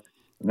 And so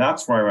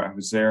that's why I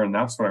was there, and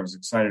that's what I was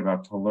excited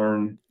about, to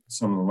learn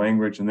some of the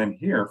language. And then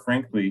here,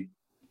 frankly,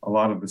 a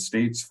lot of the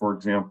states, for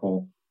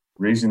example,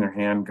 raising their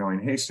hand going,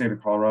 hey, state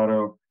of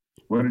Colorado,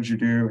 what did you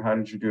do? How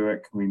did you do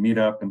it? Can we meet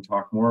up and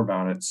talk more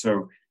about it?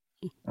 So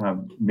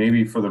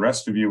maybe for the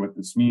rest of you, what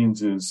this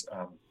means is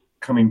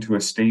coming to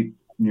a state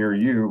near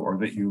you, or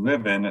that you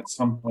live in at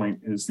some point,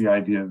 is the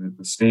idea that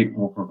the state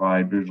will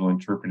provide visual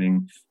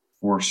interpreting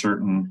for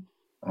certain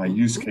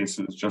use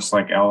cases, just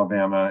like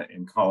Alabama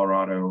and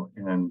Colorado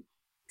and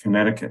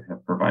Connecticut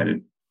have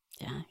provided.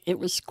 Yeah, it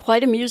was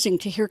quite amusing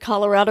to hear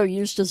Colorado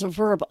used as a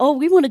verb. Oh,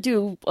 we want to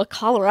do a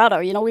Colorado,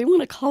 we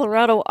want to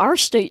Colorado our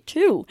state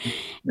too.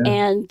 Yeah.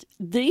 And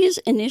these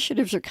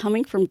initiatives are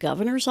coming from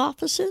governor's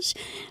offices.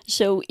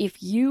 So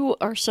if you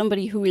are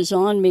somebody who is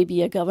on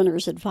maybe a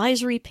governor's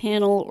advisory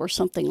panel or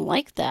something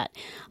like that,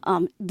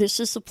 this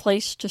is the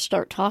place to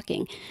start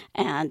talking.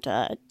 And,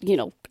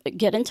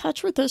 get in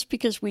touch with us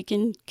because we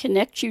can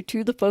connect you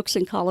to the folks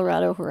in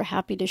Colorado who are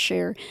happy to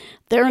share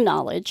their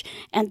knowledge.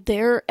 And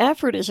their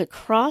effort is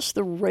across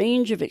the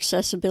range of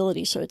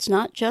accessibility. So it's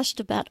not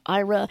just about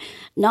IRA,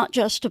 not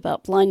just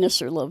about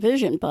blindness or low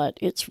vision, but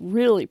it's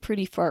really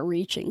pretty far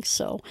reaching.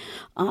 So,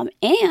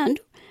 and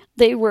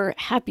they were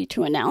happy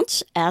to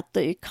announce at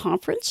the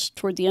conference,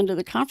 toward the end of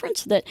the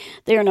conference, that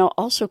they are now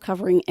also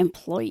covering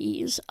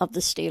employees of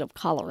the state of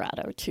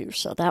Colorado, too.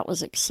 So that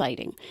was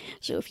exciting.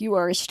 So if you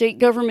are a state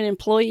government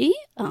employee,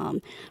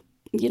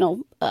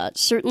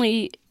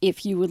 certainly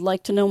if you would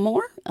like to know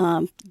more,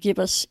 give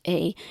us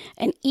an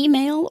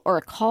email or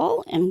a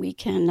call, and we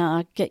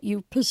can get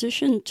you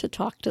positioned to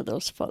talk to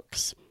those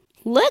folks.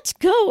 Let's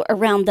go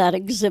around that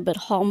exhibit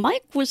hall.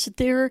 Mike was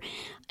there,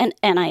 and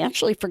I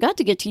actually forgot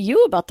to get to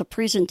you about the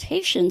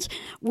presentations.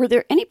 Were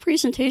there any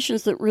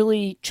presentations that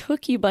really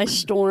took you by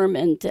storm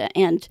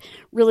and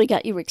really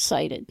got you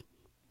excited?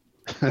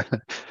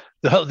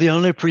 The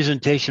only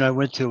presentation I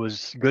went to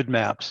was Good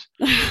Maps.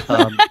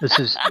 This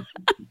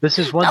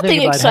is one Nothing thing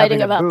about exciting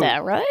having a about booth.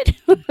 that, right?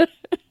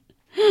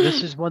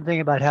 This is one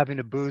thing about having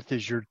a booth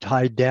is you're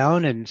tied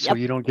down, and so Yep.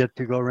 you don't get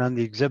to go around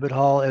the exhibit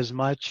hall as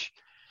much.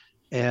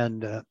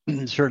 And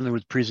certainly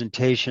with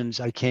presentations,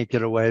 I can't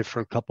get away for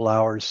a couple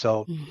hours.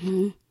 So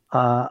Mm-hmm.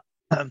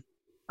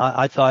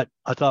 I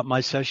thought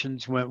my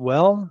sessions went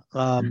well.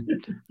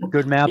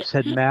 Good Maps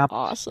had mapped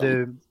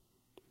Awesome.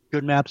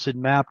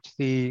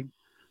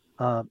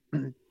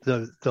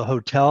 the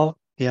hotel,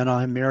 the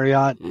Anaheim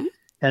Marriott, Mhm.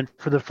 and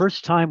for the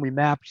first time we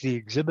mapped the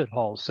exhibit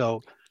hall.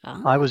 So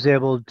Ah. I was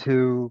able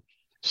to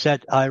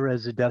set IRA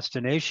as a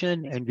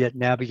destination and get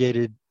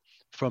navigated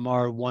from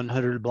our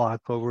 100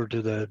 block over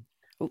to the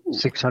Ooh.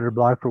 600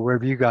 block or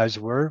wherever you guys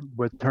were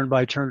with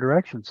turn-by-turn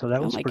directions. So that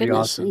Oh was my pretty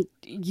goodness. awesome.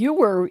 And you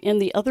were in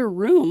the other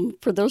room.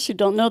 For those who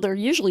don't know, there are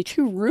usually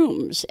two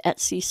rooms at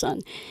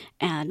CSUN.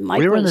 And Mike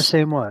We were in the was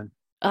same one.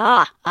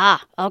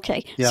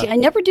 okay. Yeah. See, I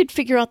never did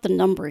figure out the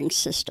numbering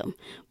system,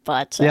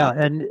 but Yeah,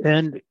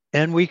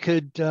 and we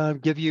could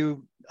give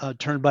you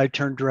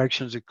turn-by-turn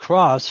directions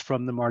across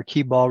from the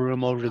Marquee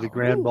Ballroom over to the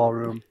Grand Oh.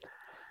 Ballroom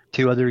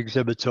to other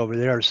exhibits over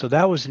there. So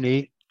that was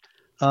neat.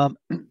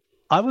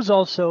 I was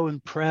also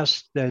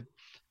impressed that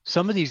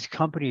some of these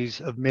companies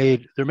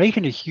they're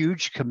making a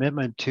huge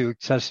commitment to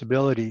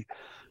accessibility.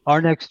 Our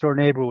next door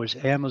neighbor was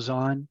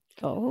Amazon.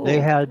 Oh.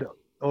 They had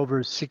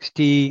over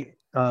 60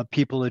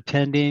 people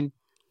attending.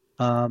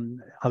 I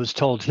was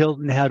told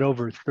Hilton had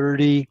over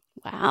 30.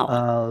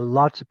 Wow.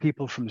 Lots of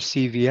people from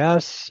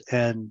CVS.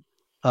 And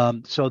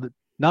so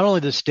not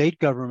only the state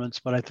governments,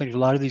 but I think a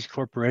lot of these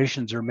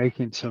corporations are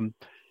making some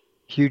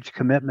huge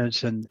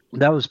commitments. And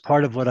that was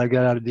part of what I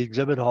got out of the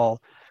exhibit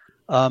hall.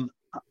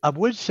 I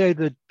would say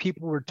that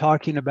people were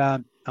talking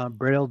about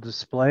Braille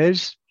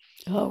displays.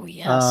 Oh,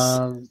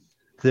 yes.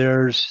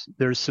 There's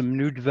some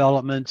new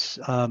developments.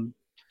 And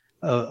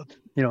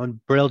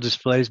Braille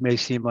displays may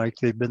seem like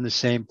they've been the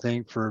same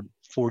thing for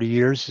 40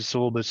 years. It's a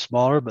little bit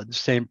smaller, but the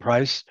same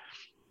price.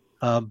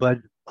 But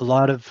a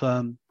lot of,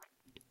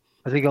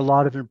 I think a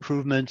lot of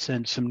improvements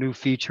and some new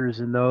features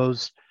in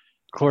those.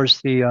 Of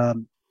course, the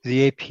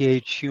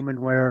APH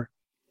Humanware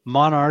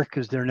Monarch,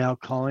 as they're now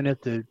calling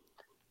it, the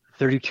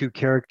 32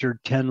 character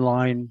 10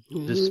 line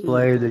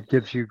display that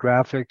gives you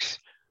graphics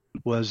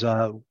was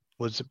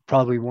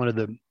probably one of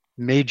the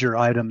major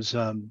items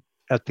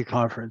at the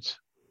conference.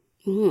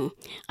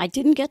 I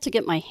didn't get to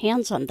get my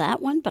hands on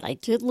that one, but I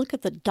did look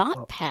at the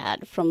Dot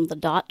Pad from the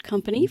Dot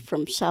company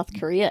from South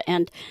Korea,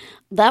 and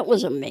that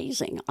was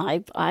amazing.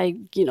 I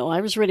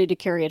was ready to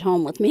carry it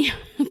home with me,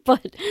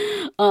 but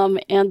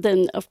and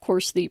then of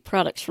course the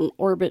products from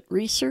Orbit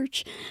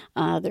Research.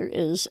 There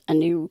is a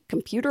new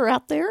computer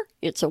out there.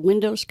 It's a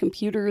Windows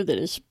computer that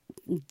is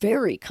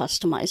very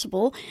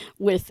customizable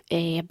with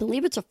I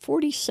believe it's a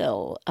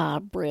 40-cell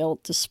Braille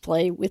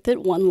display with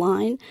it, one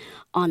line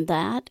on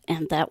that,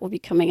 and that will be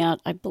coming out,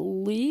 I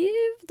believe,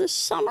 this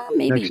summer,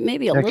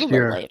 maybe a little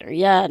bit later.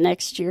 Yeah,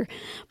 next year.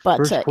 But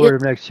first quarter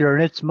of next year,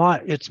 and it's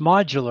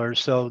modular,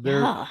 so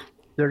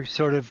they're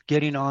sort of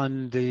getting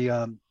on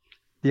the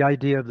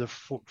idea of the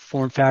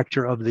form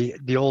factor of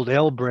the old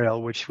L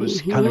Braille, which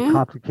was kind of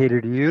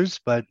complicated to use,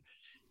 but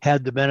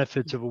had the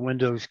benefits of a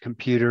Windows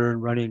computer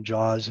and running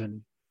JAWS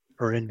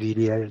or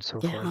NVDA and so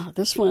forth. Yeah,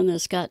 this one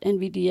has got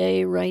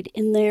NVDA right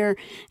in there,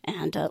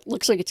 and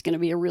looks like it's going to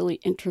be a really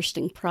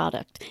interesting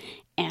product.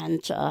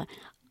 And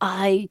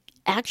I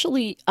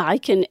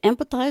can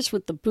empathize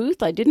with the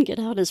booth. I didn't get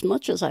out as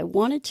much as I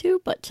wanted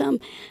to, but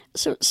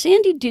so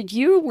Sandy,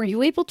 were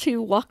you able to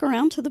walk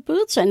around to the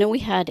booths? I know we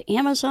had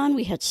Amazon,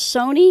 we had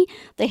Sony.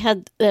 They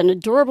had an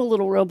adorable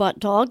little robot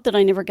dog that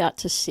I never got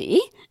to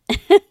see.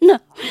 No,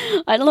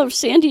 I don't know if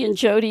Sandy and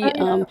Jody,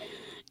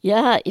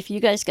 Yeah, if you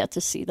guys got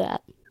to see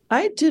that.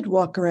 I did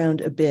walk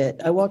around a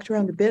bit. I walked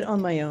around a bit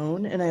on my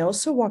own, and I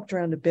also walked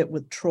around a bit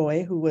with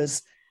Troy, who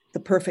was the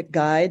perfect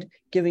guide,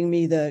 giving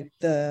me the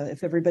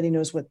if everybody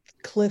knows what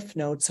Cliff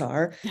Notes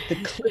are, the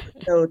Cliff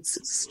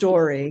Notes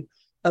story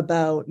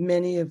about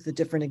many of the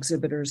different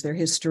exhibitors, their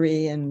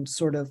history, and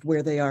sort of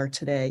where they are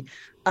today.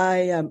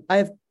 I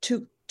have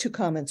two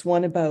comments.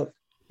 One about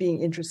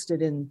being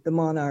interested in the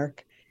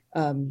Monarch.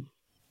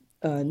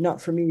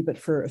 Not for me, but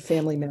for a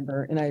family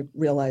member. And I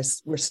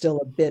realize we're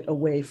still a bit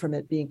away from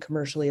it being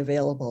commercially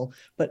available.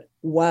 But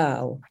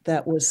wow,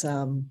 that was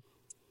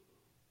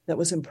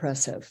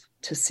impressive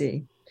to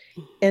see.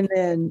 And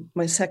then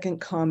my second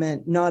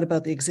comment, not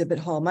about the exhibit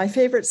hall. My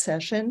favorite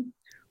session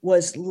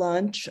was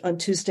lunch on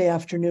Tuesday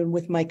afternoon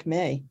with Mike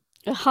May.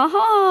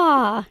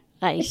 Ha!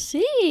 I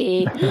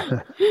see.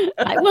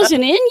 I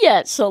wasn't in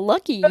yet, so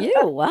lucky you.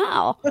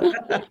 Wow.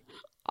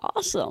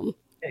 Awesome.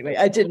 Anyway,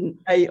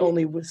 I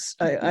only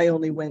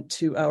went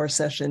to our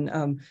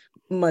session,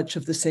 much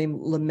of the same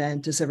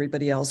lament as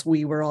everybody else.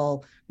 We were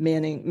all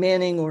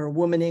manning or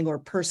womaning or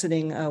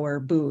personing our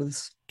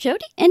booths.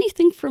 Jody,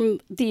 anything from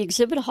the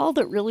exhibit hall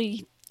that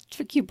really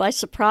took you by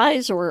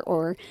surprise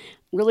or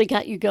really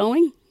got you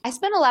going? I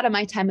spent a lot of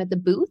my time at the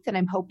booth, and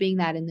I'm hoping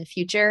that in the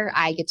future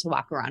I get to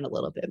walk around a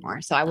little bit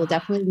more. So I will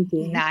definitely be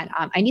doing that.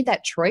 I need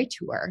that Troy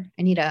tour.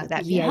 I need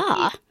that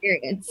VIP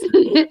experience.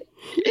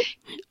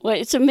 Well,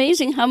 it's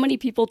amazing how many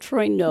people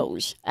Troy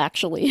knows,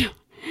 actually.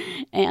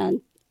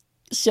 And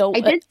so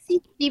I did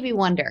see Stevie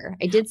Wonder.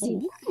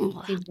 Stevie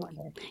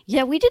Wonder.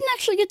 Yeah, we didn't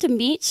actually get to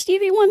meet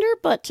Stevie Wonder,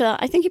 but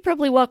I think he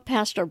probably walked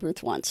past our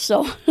booth once.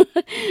 So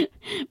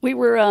we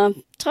were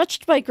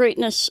touched by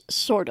greatness,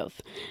 sort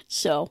of.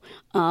 So,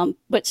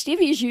 but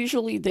Stevie is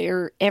usually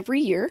there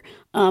every year,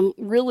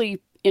 really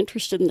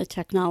interested in the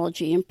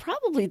technology. And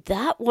probably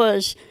that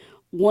was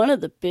one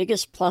of the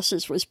biggest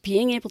pluses, was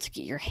being able to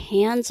get your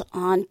hands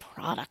on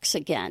products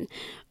again.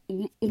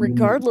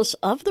 Regardless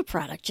of the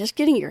product, just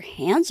getting your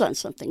hands on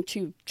something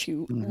to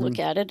look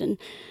at it, and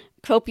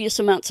copious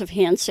amounts of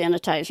hand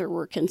sanitizer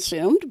were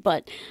consumed,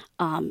 but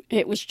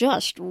it was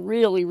just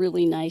really,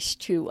 really nice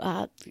to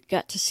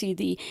got to see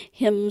the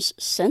HIMS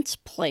Sense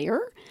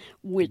player,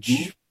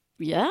 which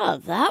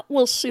that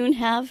will soon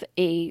have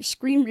a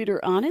screen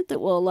reader on it that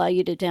will allow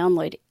you to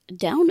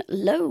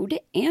download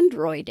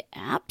Android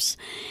apps,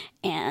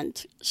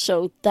 and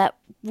so that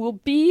will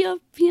be a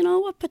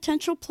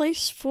potential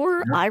place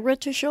for Aira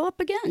to show up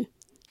again.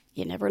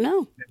 You never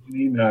know.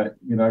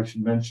 I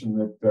should mention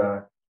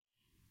that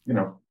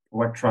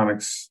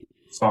electronics,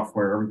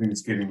 software, everything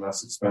is getting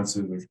less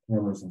expensive. There's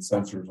cameras and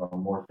sensors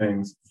on more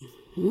things.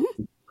 We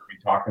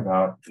talk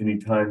about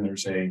anytime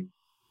there's a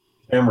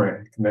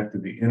camera connected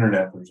to the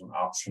internet, there's an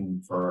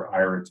option for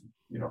Aira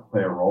to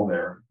play a role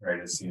there, right,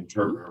 as the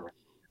interpreter.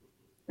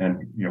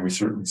 And we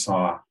certainly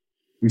saw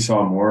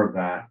more of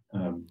that.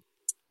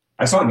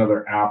 I saw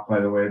another app, by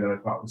the way, that I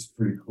thought was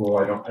pretty cool.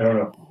 I don't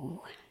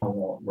know how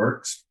well it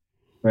works,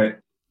 but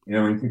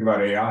when you think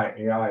about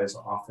AI is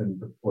often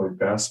deployed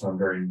best on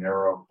very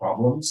narrow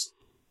problems.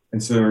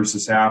 And so there's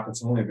this app.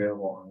 It's only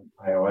available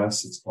on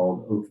iOS. It's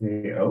called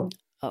OKO.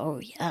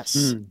 Oh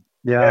yes.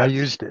 Yeah, I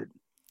used it.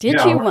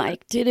 Did you,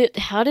 Mike?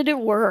 How did it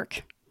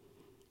work?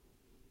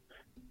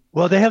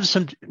 Well, they have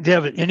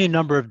any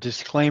number of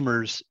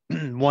disclaimers.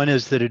 One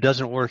is that it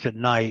doesn't work at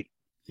night.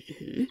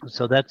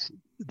 So that's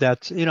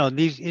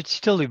it's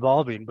still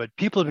evolving, but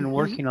people have been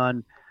working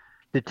on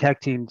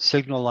detecting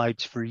signal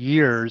lights for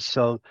years.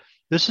 So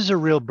this is a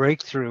real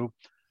breakthrough.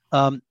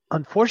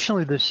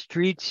 Unfortunately, the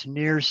streets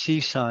near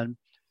CSUN,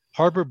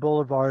 Harbor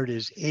Boulevard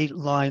is 8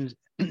 lanes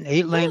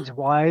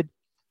wide,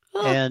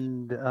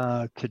 and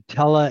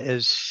Catella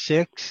is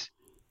 6,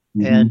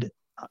 and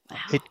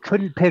it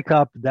couldn't pick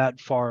up that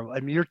far. I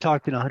mean, you're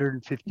talking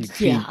 150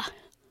 feet. Yeah.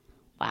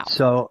 Wow.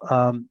 So,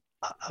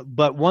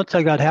 but once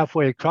I got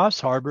halfway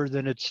across Harbor,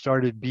 then it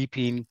started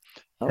beeping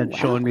and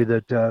showing me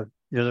that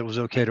it was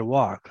okay to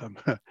walk.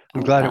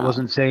 I'm glad it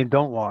wasn't saying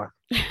don't walk.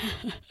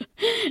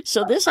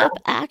 So this app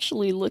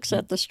actually looks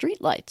at the street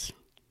lights.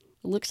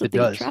 It looks at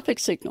the traffic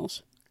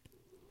signals.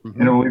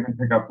 And it will even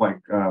pick up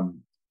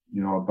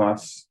a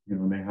bus.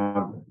 They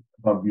have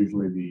above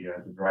usually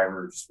the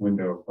driver's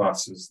window of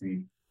bus is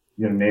the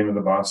name of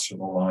the bus or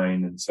the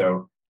line, and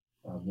so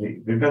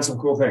they've done some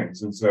cool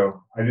things. And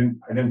so I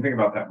didn't think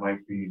about that, Mike,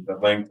 the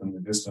length and the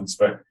distance,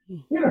 but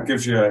it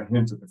gives you a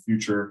hint of the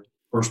future.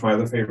 Of course, my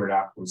other favorite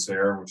app was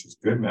there, which is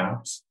Good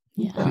Maps.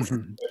 Yeah.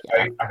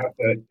 I have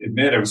to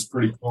admit, it was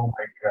pretty cool.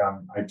 Like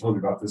I told you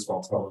about this, but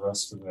I'll tell the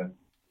rest of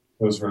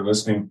those who are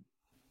listening.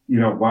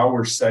 While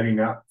we're setting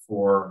up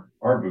for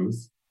our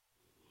booth,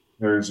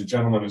 there's a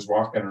gentleman who's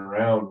walking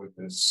around with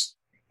this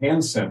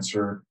hand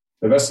sensor.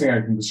 The best thing I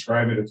can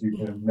describe it, if you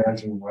can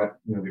imagine what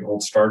the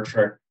old Star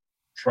Trek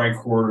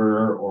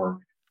tricorder, or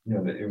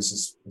it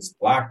was this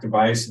black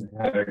device and it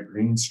had a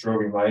green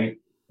strobing light.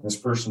 This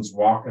person's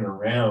walking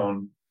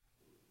around,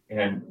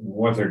 and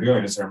what they're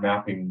doing is they're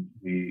mapping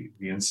the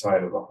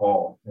inside of the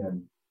hall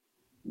and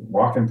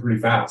walking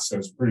pretty fast. So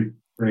it's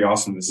pretty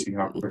awesome to see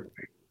how quickly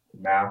they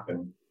map.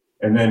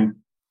 And then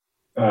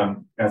at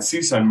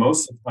CSUN,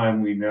 most of the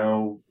time we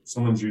know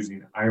someone's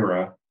using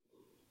Aira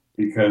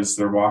because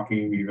they're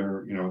walking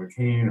either, with a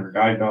cane or a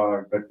guide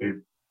dog, but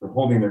they're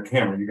holding their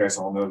camera. You guys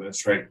all know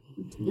this, right?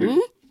 They're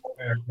holding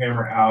their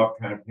camera out,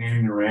 kind of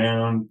panning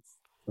around.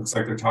 Looks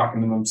like they're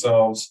talking to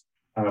themselves,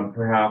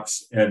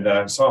 perhaps. And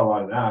I saw a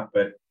lot of that,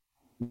 but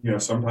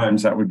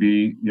sometimes that would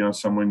be,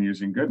 someone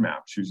using Good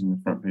Maps, using the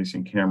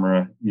front-facing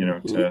camera,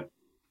 to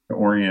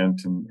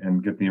orient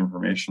and get the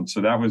information. So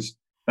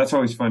that's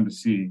always fun to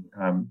see.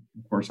 Of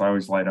course, I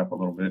always light up a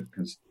little bit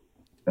because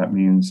that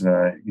means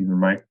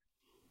either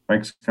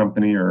Mike's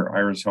company or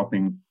Aira's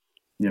helping,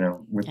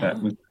 with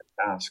that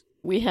task.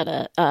 We had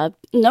a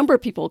number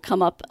of people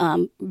come up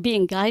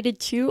being guided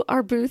to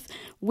our booth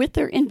with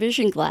their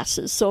Envision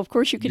glasses. So, of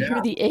course, you could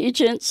hear the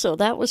agent. So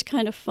that was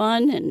kind of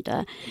fun.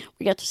 And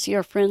we got to see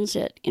our friends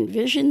at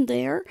Envision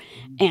there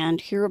and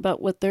hear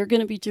about what they're going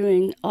to be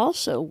doing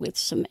also with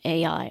some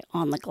AI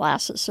on the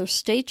glasses. So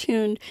stay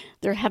tuned.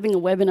 They're having a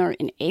webinar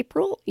in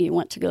April. You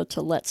want to go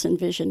to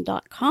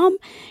letsenvision.com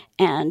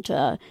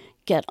and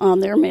get on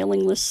their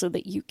mailing list so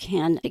that you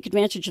can take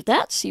advantage of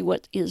that, see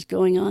what is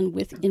going on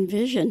with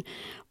Envision.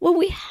 Well,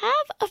 we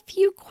have a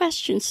few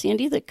questions,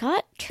 Sandy, that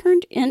got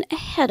turned in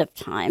ahead of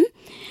time.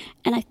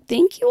 And I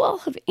think you all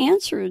have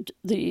answered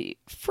the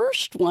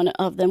first one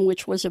of them,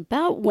 which was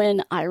about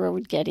when Aira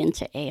would get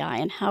into AI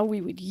and how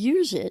we would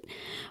use it.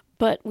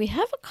 But we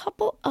have a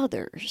couple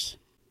others.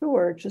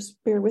 Sure.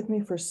 Just bear with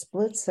me for a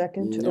split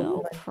second.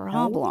 No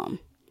problem.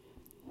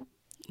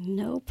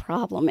 No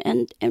problem.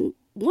 And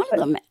one of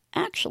them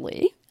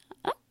actually,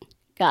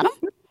 got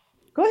him?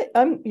 Go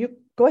ahead. You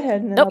go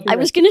ahead. And I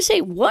was going to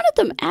say one of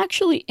them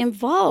actually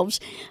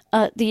involves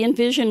the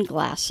Envision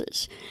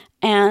glasses.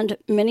 And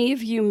many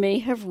of you may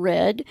have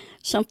read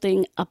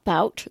something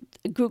about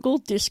Google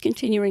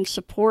discontinuing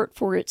support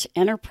for its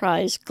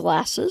enterprise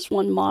glasses,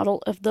 one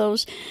model of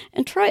those.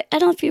 And Troy, I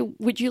don't know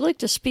would you like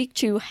to speak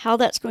to how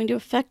that's going to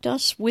affect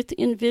us with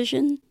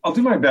Envision? I'll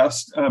do my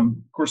best. Of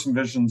course,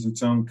 Envision's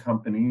its own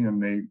company,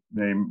 and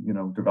they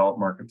develop,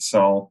 market,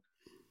 sell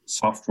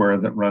software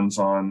that runs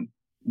on,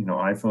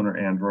 iPhone or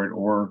Android,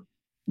 or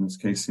in this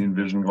case, the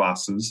Envision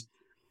glasses.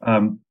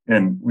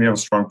 And we have a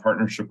strong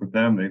partnership with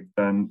them. They've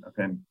done a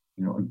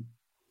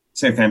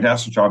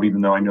fantastic job,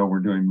 even though I know we're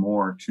doing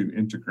more to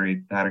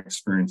integrate that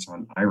experience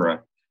on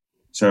Aira.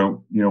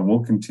 So,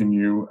 we'll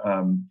continue.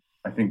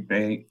 I think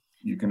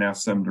you can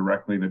ask them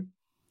directly that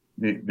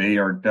they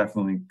are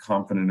definitely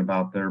confident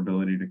about their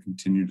ability to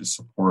continue to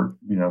support,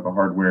 the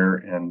hardware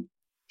and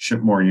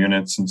ship more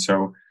units. And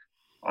so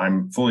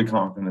I'm fully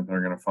confident they're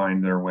going to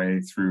find their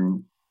way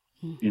through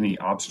any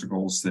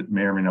obstacles that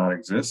may or may not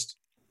exist.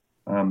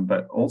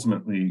 But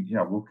ultimately,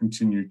 we'll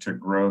continue to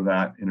grow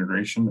that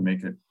integration to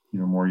make it,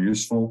 more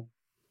useful.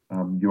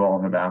 You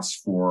all have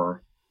asked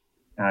for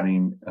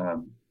adding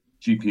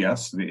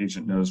GPS so the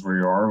agent knows where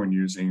you are when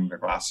using the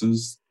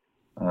glasses.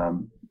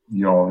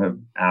 You all have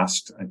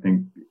asked, I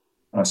think,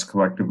 us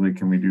collectively,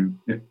 can we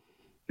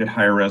get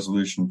higher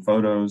resolution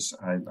photos?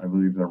 I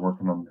believe they're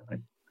working on.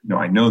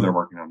 I know they're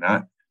working on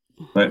that.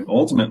 But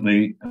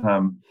ultimately,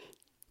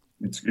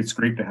 it's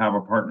great to have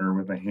a partner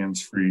with a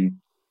hands-free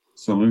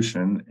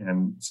solution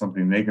and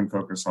something they can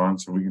focus on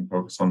so we can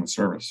focus on the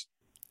service.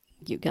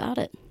 You got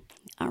it.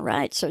 All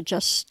right. So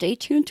just stay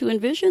tuned to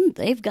Envision.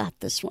 They've got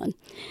this one.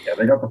 Yeah,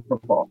 they got the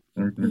football.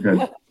 They're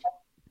good.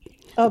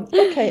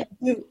 Okay.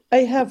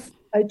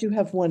 I do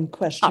have one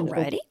question. All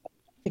righty.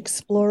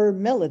 Explorer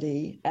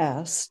Melody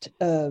asked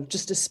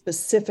just a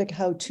specific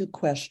how-to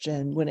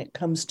question when it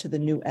comes to the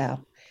new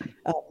app.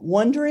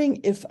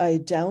 Wondering if I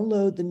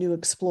download the new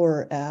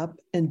Explorer app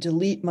and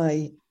delete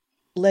my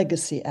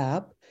legacy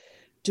app,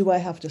 do I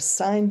have to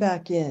sign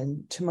back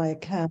in to my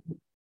account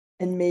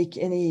and make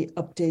any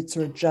updates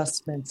or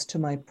adjustments to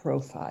my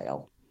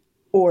profile?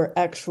 Or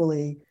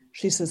actually,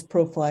 she says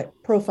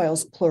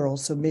profiles plural,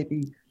 so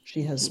maybe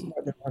she has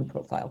more than one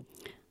profile.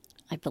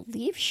 I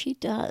believe she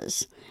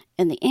does.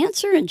 And the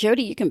answer, and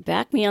Jody, you can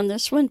back me on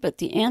this one, but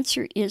the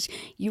answer is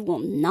you will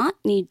not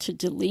need to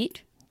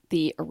delete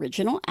the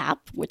original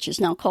app, which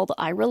is now called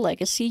Aira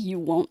Legacy. You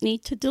won't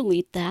need to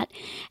delete that,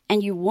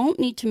 and you won't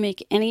need to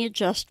make any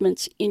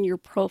adjustments in your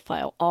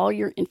profile. All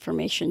your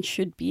information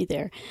should be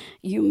there.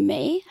 You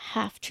may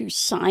have to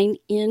sign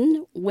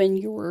in when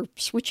you're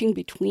switching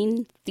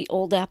between the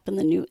old app and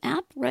the new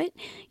app, right?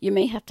 You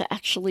may have to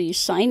actually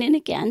sign in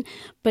again,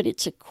 but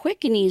it's a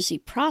quick and easy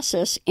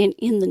process, and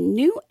in the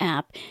new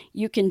app,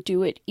 you can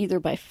do it either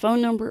by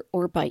phone number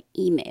or by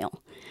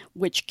email,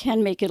 which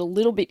can make it a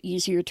little bit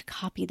easier to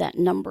copy that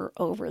number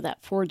over,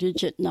 that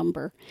 4-digit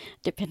number,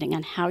 depending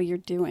on how you're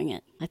doing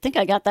it. I think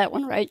I got that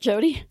one right,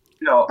 Jody?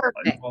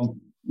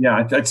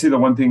 I'd say the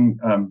one thing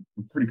I'm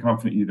pretty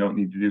confident you don't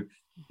need to do,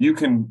 you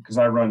can, because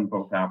I run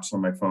both apps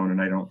on my phone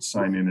and I don't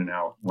sign in and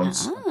out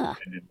once I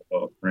did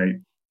both, right?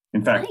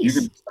 In fact, You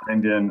can be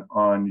signed in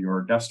on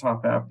your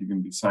desktop app, you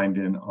can be signed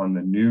in on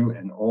the new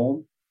and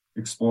old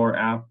Explorer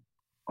app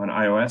on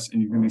iOS,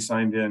 and you can be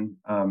signed in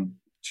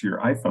to your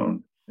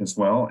iPhone as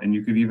well. And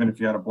you could even, if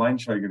you had a blind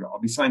shell, I'll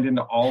be signed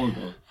into all of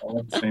those all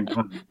at the same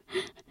time.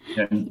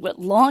 And But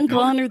long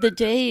gone are the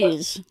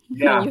days when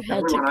yeah, you had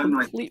every to when I'm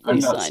like, completely I'm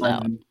not sign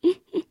out.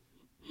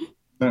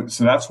 signing.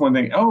 So that's one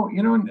thing. Oh,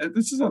 and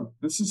this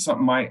is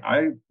something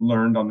I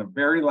learned on the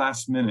very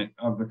last minute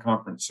of the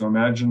conference. So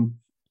imagine,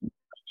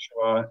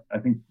 I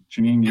think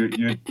Janine,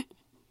 you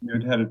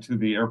had headed to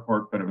the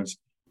airport, but it was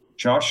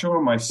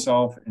Joshua,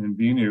 myself, and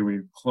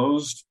Vinu.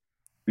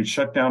 We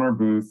shut down our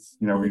booth.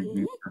 We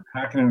were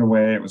packing it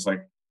away. It was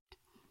like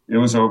it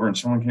was over, and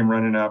someone came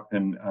running up,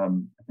 and I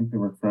think they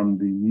were from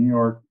the New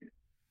York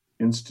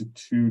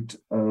Institute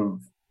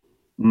of.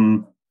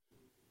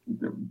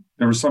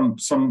 There was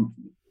some.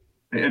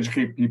 They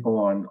educate people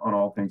on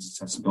all things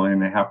accessibility,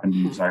 and they happened to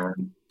use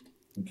Irony.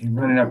 They came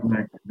running up,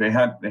 and they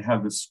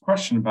had this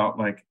question about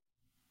like,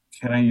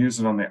 can I use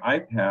it on the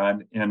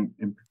iPad? And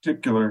in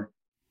particular,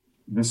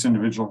 this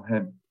individual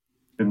had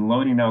been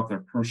loaning out their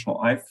personal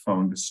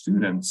iPhone to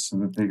students so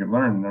that they could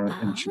learn.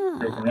 And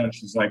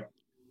she's like,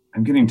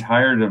 I'm getting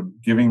tired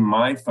of giving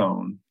my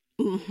phone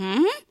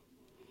Mm-hmm.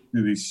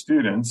 to these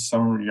students.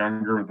 Some are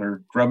younger with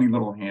their grubby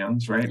little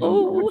hands, right?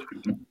 Oh.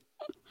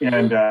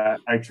 And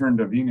I turned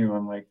to Vinu.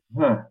 I'm like,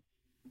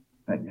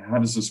 how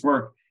does this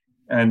work?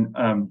 And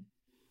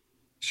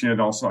she had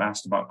also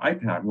asked about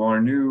iPad. Well,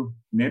 our new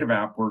native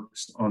app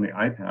works on the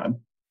iPad,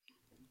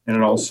 and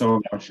it also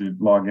allows you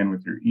to log in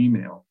with your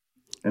email.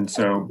 And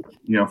so,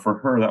 for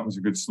her, that was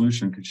a good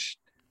solution because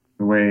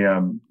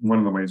one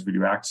of the ways we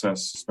do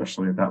access,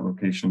 especially at that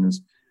location,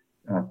 is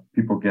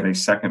people get a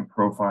second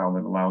profile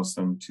that allows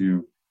them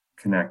to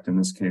connect, in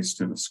this case,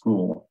 to the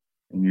school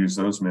and use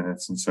those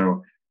minutes. And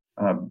so,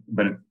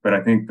 but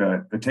I think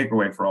the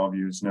takeaway for all of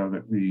you is know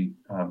that we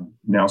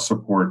now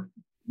support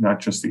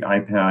not just the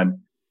iPad,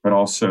 but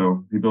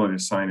also the ability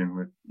to sign in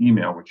with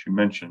email, which you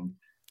mentioned,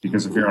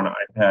 because if you're on an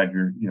iPad,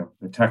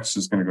 the text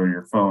is going to go to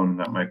your phone, and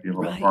that might be a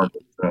little hard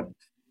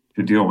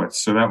to deal with.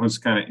 So that was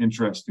kind of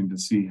interesting to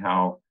see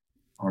how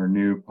our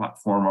new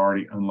platform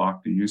already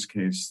unlocked a use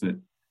case that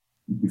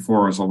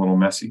before was a little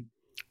messy.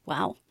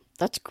 Wow,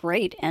 that's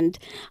great. And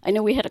I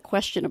know we had a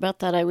question about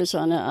that. I was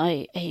on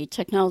a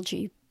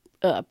technology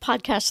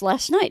podcast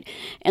last night,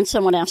 and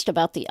someone asked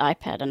about the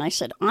iPad, and I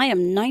said, I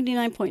am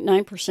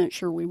 99.9%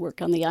 sure we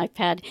work on the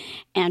iPad,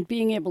 and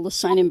being able to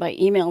sign in by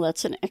email,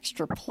 that's an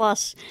extra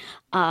plus.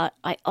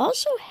 I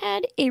also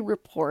had a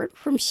report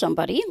from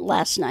somebody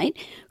last night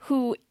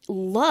who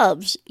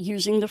loves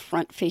using the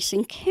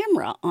front-facing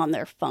camera on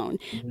their phone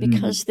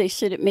because they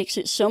said it makes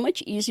it so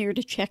much easier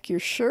to check your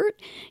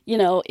shirt.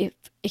 If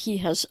he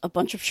has a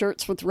bunch of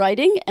shirts with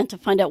writing, and to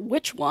find out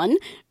which one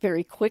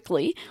very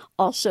quickly.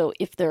 Also,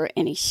 if there are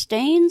any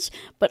stains,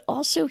 but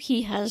also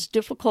he has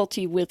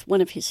difficulty with one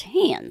of his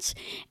hands.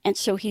 And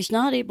so he's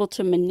not able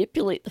to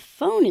manipulate the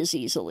phone as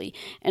easily.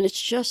 And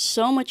it's just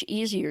so much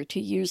easier to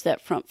use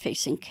that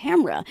front-facing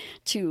camera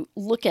to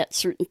look at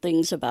certain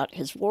things about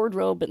his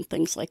wardrobe and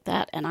things like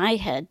that. And I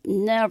had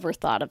never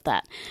thought of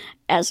that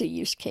as a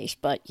use case.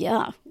 But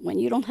yeah, when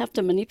you don't have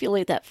to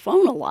manipulate that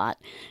phone a lot,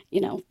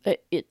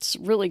 it's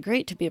really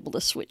great to be able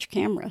to switch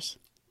cameras.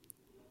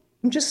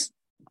 I'm just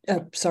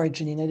sorry,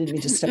 Janine, I didn't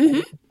mean to step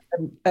in.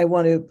 I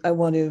want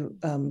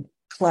to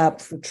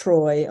clap for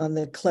Troy on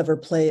the clever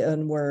play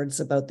on words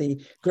about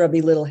the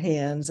grubby little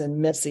hands and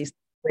messy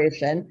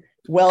situation.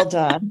 Well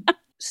done.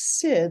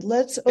 Sid,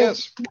 let's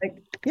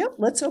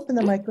open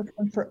the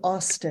microphone for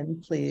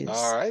Austin, please.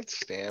 All right,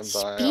 stand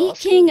by.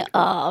 Speaking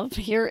of,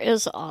 here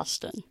is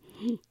Austin.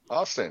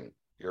 Austin,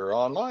 you're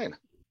online.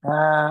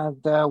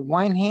 The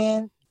one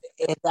hand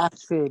is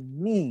actually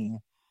me.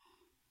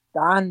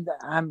 I'm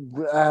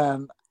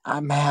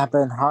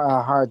having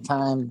a hard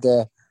time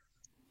to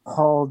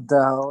hold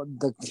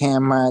the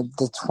camera.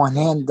 This one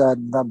hand,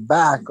 the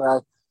back.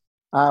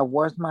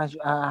 Where's my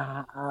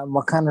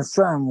what kind of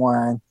shirt I'm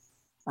wearing?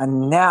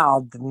 And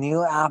now the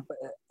new app,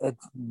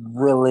 it's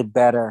really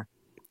better.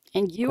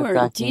 And you are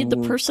indeed the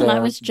person I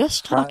was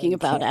just talking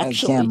about,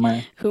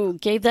 actually, who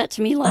gave that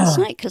to me last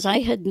night, because I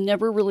had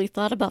never really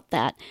thought about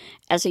that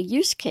as a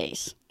use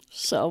case.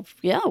 So,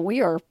 yeah,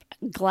 we are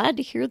glad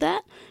to hear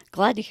that.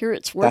 Glad to hear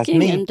it's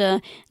working.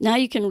 And now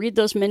you can read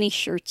those many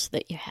shirts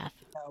that you have.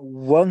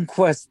 One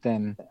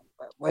question.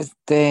 Was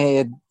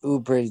the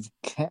Uber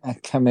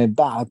coming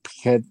back?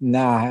 Because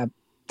now I have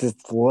this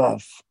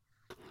lift.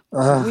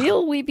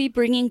 Will we be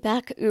bringing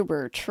back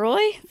Uber?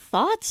 Troy,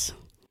 thoughts?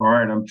 All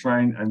right, I'm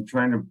trying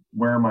to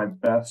wear my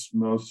best,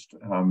 most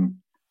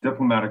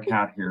diplomatic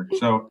hat here.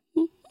 So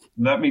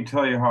let me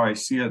tell you how I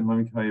see it, and let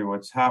me tell you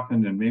what's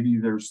happened, and maybe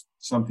there's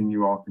something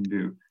you all can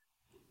do.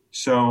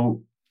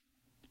 So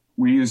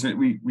we use it.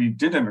 We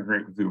did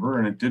integrate with Uber,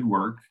 and it did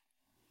work.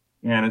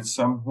 And at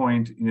some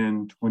point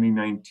in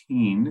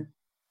 2019,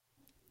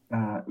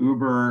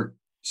 Uber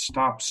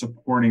stopped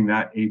supporting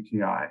that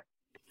API.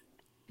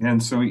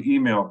 And so we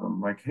emailed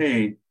them like,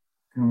 hey,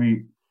 can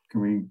we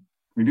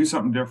do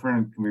something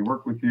different? Can we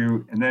work with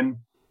you? And then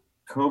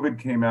COVID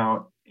came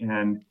out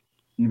and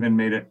even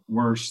made it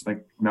worse.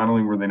 Like, not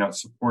only were they not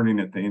supporting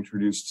it, they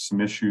introduced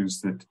some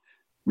issues that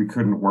we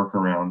couldn't work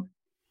around.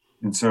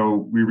 And so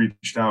we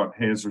reached out,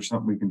 hey, is there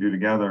something we can do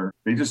together?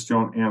 They just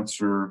don't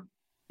answer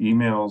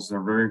emails.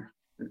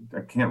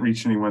 I can't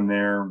reach anyone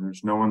there.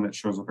 There's no one that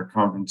shows up at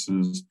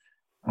conferences.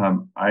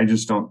 I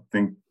just don't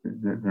think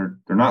they're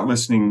not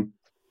listening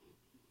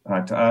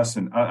to us.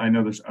 And I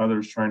know there's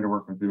others trying to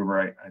work with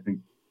Uber. I think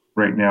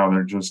right now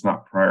they're just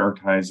not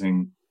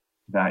prioritizing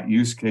that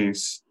use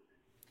case.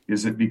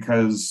 Is it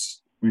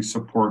because we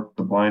support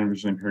the blind and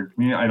visually impaired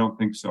community? I don't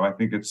think so. I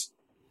think it's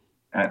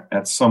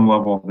at some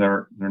level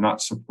they're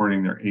not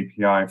supporting their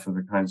API for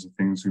the kinds of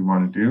things we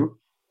want to do.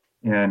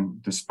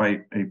 And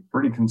despite a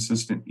pretty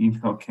consistent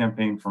email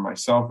campaign for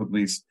myself, at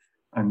least,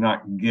 I'm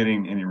not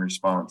getting any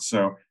response.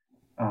 So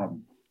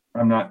I'm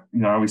not,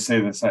 I always say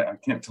this, I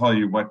can't tell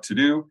you what to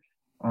do.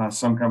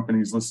 Some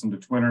companies listen to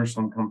Twitter,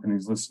 some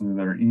companies listen to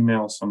their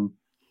email, some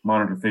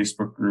monitor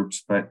Facebook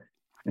groups. But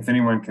if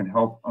anyone can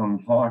help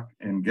unlock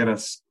and get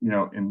us,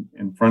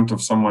 in front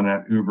of someone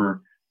at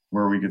Uber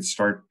where we could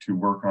start to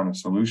work on a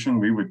solution,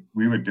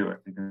 we would do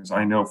it, because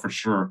I know for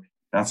sure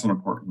that's an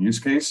important use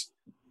case.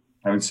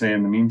 I would say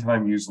in the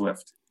meantime, use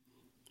Lyft.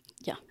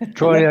 Yeah.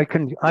 Troy,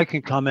 I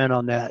can comment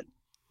on that.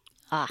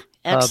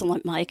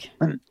 Excellent, Mike.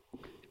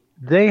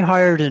 They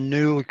hired a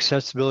new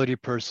accessibility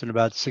person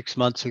about 6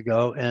 months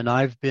ago, and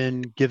I've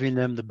been giving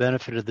them the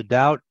benefit of the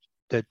doubt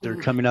that they're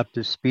coming up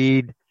to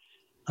speed.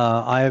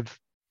 I've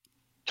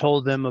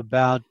told them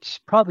about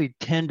probably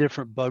 10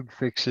 different bug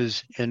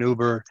fixes in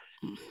Uber.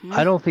 Mm-hmm.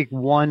 I don't think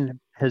one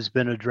has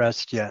been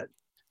addressed yet.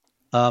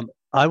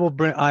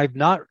 I've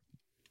not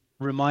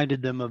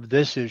reminded them of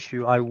this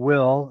issue. I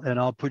will, and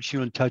I'll put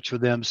you in touch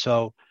with them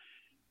so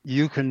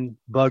you can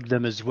bug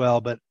them as well.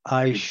 But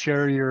I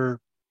share your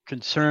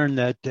concern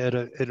that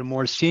at a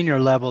more senior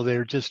level,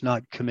 they're just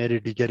not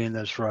committed to getting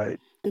this right.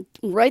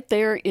 Right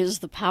there is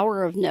the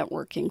power of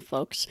networking,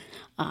 folks.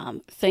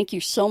 Thank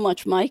you so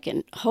much, Mike,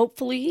 and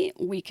hopefully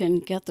we can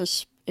get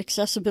this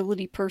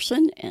accessibility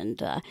person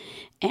and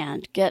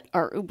get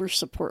our Uber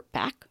support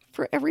back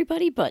for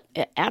everybody. But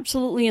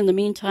absolutely, in the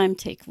meantime,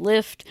 take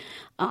Lyft.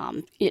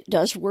 It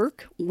does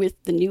work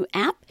with the new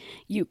app.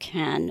 You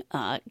can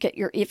get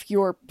if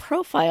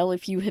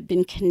you have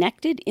been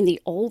connected in the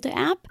old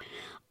app,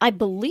 I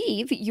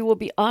believe you will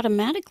be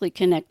automatically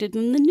connected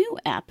in the new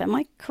app. Am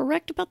I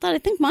correct about that? I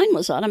think mine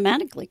was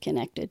automatically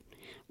connected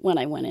when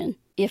I went in.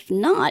 If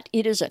not,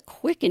 it is a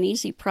quick and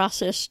easy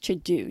process to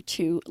do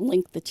to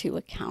link the two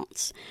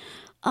accounts.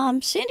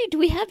 Sandy, do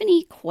we have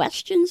any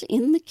questions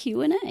in the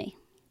Q&A?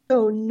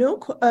 Oh,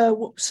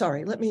 no.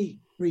 Sorry, let me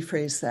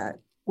rephrase that.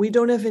 We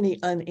don't have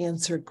any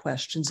unanswered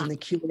questions in the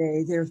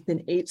Q&A. There have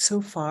been 8 so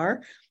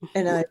far,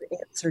 and I've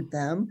answered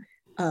them.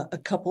 A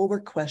couple were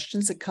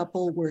questions, a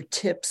couple were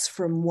tips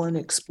from one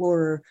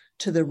explorer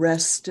to the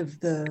rest of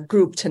the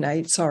group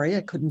tonight. Sorry,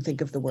 I couldn't think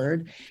of the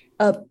word.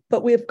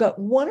 But we've got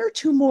 1 or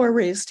 2 more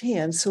raised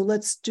hands, so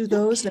let's do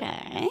those.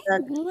 Okay,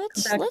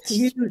 let's to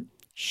you.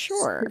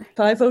 Sure.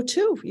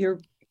 502, your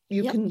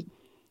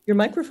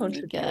microphone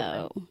should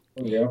go.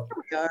 Yeah. Here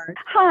we are.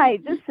 Hi,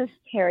 this is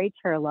Terry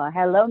Turla.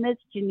 Hello, Miss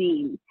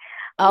Janine.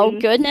 Oh,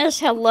 goodness.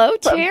 Hello,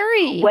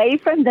 Terry. Way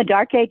from the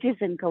dark ages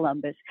in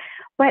Columbus.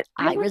 But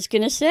I was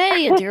going to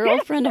say, a dear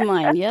old friend of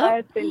mine. Yeah.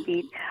 Yes,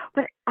 indeed.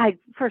 But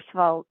first of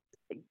all,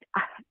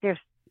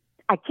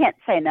 I can't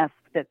say enough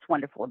that's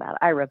wonderful about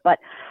Aira, but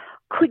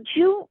could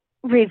you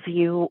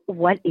review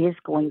what is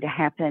going to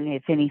happen,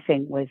 if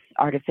anything, with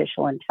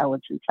artificial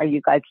intelligence? Are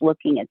you guys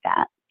looking at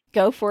that?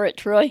 Go for it,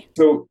 Troy.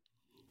 So,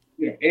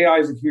 AI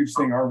is a huge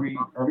thing. Are we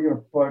going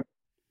to plug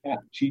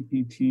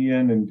GPT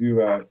in and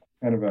do a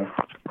kind of a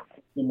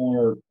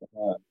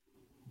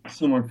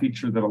similar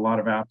feature that a lot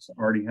of apps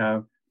already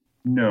have?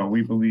 No,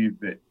 we believe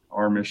that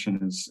our mission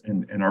is,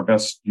 and our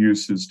best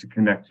use is to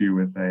connect you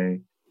with a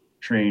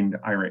trained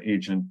Aira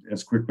agent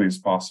as quickly as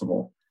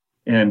possible.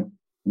 And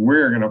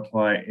we're going to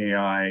apply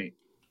AI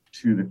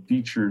to the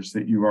features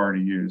that you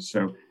already use.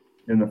 So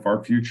in the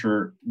far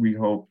future, we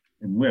hope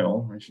and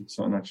will, I should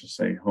not just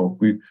say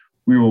hope, we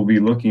will be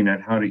looking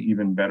at how to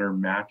even better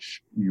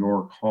match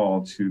your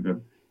call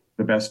to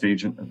the best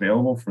agent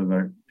available for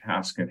the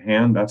task at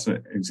hand. That's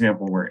an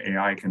example where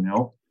AI can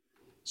help.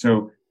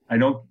 So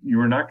you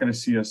are not going to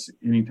see us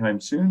anytime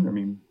soon. I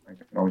mean, I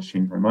can always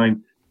change my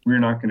mind. We're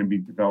not going to be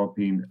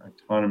developing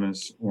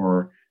autonomous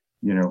or,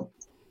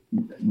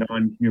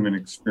 non-human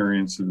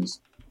experiences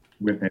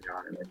with AI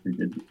like we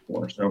did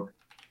before. So,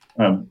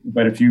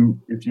 but if you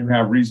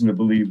have reason to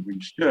believe we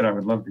should, I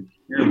would love to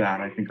hear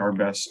that. I think our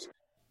best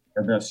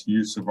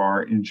use of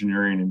our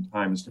engineering and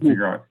time is to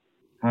figure out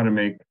how to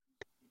make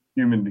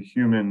human to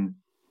human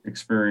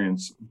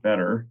experience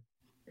better,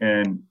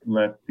 and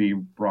let the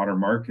broader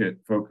market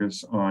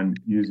focus on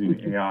using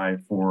AI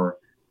for,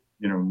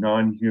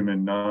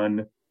 non-human,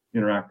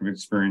 non-interactive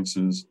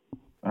experiences.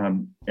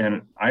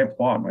 And I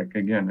applaud,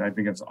 again, I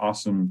think it's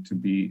awesome to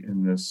be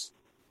in this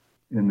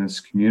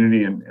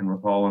community and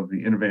with all of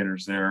the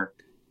innovators there.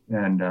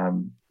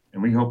 And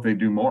we hope they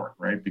do more,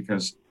 right?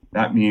 Because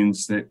that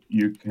means that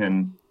you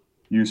can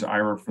use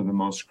Aira for the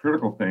most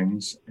critical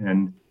things,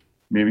 and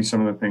maybe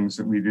some of the things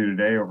that we do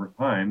today over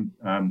time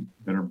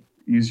that are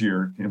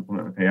easier to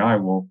implement with AI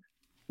will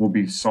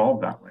be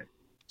solved that way.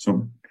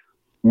 So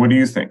what do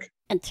you think?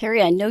 And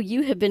Terry, I know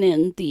you have been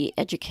in the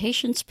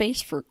education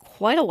space for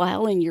quite a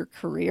while in your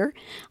career.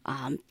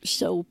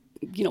 So,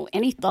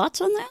 any thoughts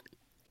on that?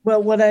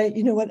 Well,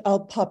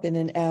 I'll pop in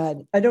and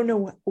add. I don't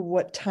know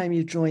what time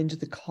you joined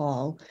the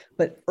call,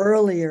 but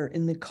earlier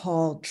in the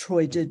call,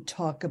 Troy did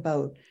talk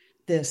about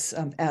this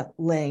at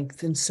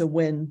length. And so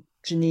when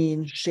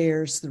Janine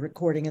shares the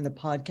recording and the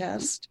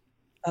podcast,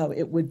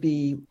 it would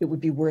be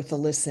worth a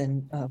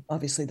listen.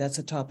 Obviously, that's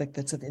a topic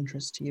that's of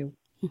interest to you.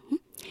 Mm-hmm.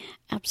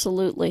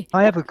 Absolutely.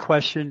 I have a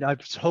question. I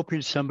was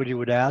hoping somebody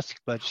would ask,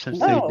 but since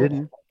they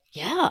didn't.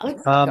 Yeah,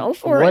 go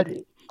for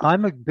it.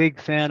 I'm a big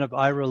fan of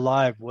Ira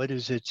Live. What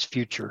is its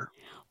future?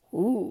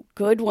 Ooh,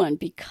 good one.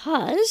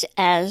 Because,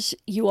 as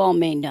you all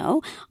may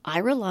know,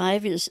 Ira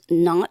Live is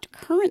not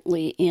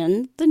currently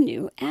in the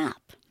new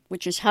app,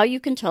 which is how you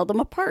can tell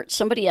them apart.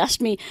 Somebody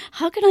asked me,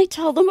 how can I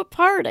tell them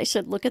apart? I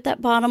said, look at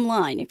that bottom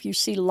line. If you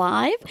see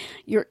live,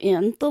 you're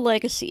in the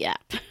Legacy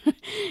app.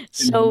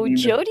 So,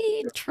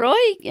 Jody, Troy,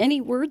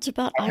 any words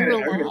about Ira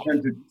Live? I'm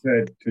going to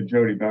turn to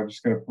Jody, but I'm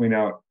just going to point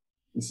out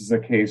this is a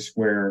case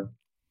where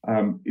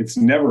it's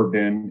never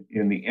been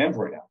in the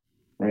Android app,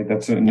 right?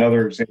 That's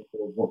another example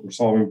of what we're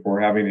solving for,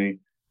 having a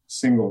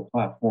single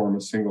platform,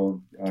 a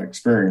single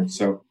experience.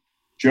 So,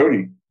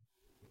 Jody,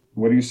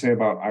 what do you say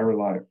about Ira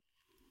Live?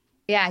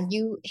 Yeah,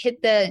 you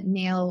hit the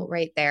nail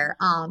right there.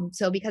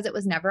 So because it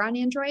was never on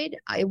Android,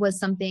 it was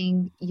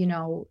something,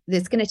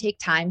 that's going to take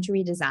time to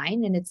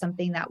redesign. And it's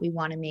something that we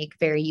want to make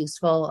very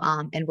useful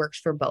and works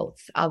for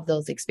both of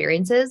those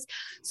experiences.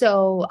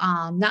 So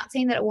not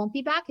saying that it won't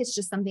be back. It's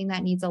just something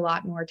that needs a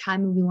lot more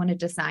time. And we want to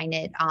design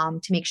it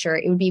to make sure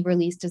it would be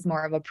released as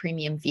more of a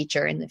premium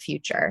feature in the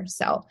future.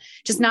 So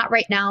just not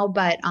right now,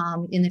 but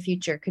in the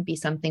future could be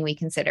something we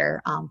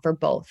consider for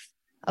both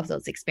of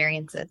those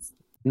experiences.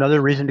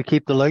 Another reason to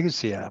keep the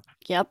Legacy app.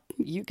 Yep,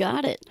 you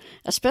got it.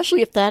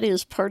 Especially if that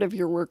is part of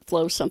your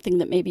workflow, something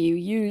that maybe you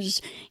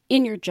use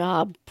in your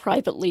job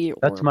privately or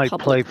That's my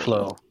publicly. play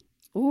flow.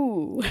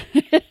 Ooh,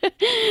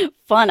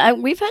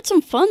 fun. We've had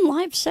some fun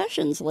live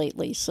sessions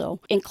lately, so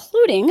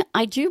including,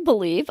 I do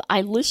believe,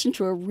 I listened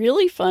to a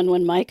really fun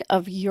one, Mike,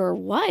 of your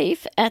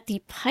wife at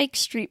the Pike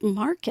Street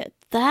Market.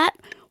 That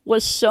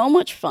was so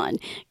much fun,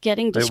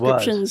 getting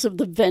descriptions of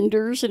the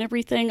vendors and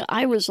everything.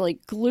 I was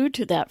like glued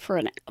to that for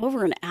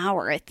over an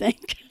hour, I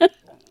think.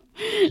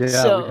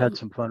 Yeah, we had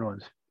some fun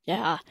ones.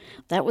 Yeah,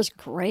 that was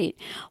great.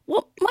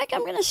 Well, Mike,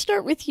 I'm going to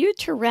start with you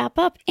to wrap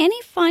up.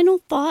 Any final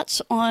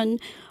thoughts on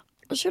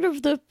sort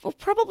of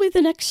probably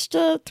the next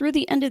through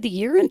the end of the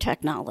year in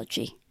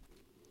technology?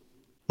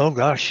 Oh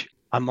gosh,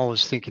 I'm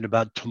always thinking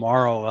about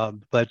tomorrow.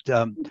 But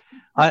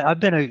I've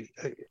been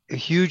a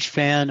huge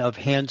fan of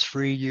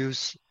hands-free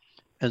use.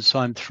 And so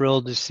I'm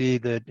thrilled to see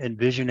that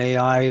Envision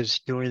AI is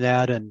doing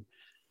that. And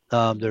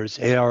there's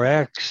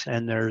ARX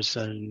and there's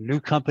a new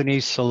company,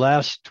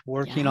 Celeste,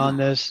 working on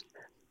this.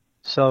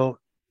 So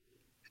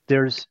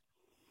there's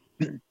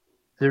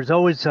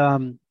always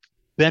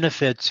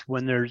benefits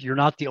when you're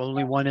not the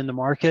only one in the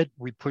market.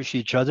 We push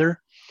each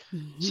other.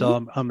 Mm-hmm.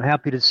 So I'm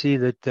happy to see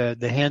that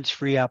the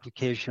hands-free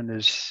application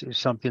is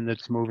something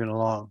that's moving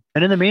along.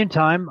 And in the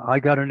meantime, I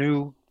got a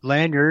new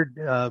lanyard.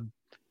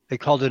 They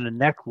called it a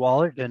neck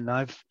wallet, and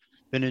I've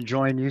been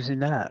enjoying using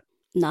that.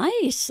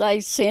 Nice.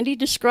 Sandy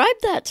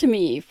described that to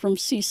me from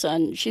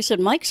CSUN. She said,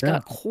 Mike's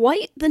got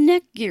quite the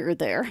neck gear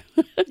there.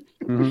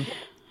 Mm-hmm.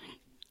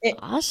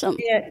 Awesome.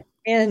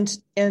 And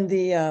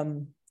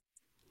the,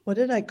 what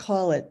did I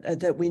call it?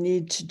 That we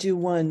need to do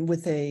one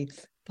with a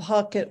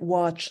pocket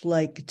watch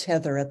like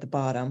tether at the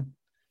bottom.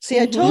 See,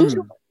 I told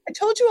you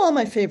all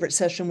my favorite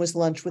session was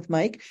lunch with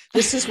Mike.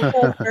 This is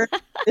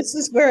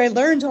where I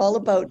learned all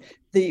about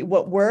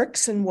what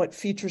works and what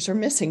features are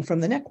missing from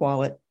the neck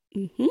wallet.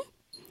 Mm-hmm.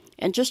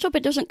 And just hope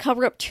it doesn't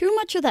cover up too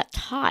much of that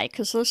tie,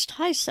 because those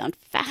ties sound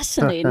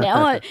fascinating.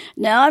 Now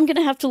I'm going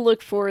to have to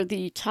look for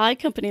the tie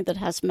company that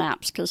has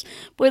maps, because,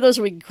 boy, those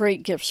would be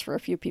great gifts for a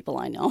few people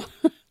I know.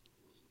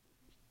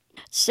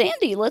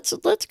 Sandy, let's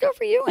go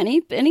for you.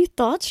 Any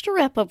thoughts to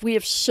wrap up? We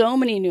have so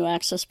many new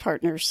Access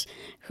partners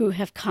who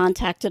have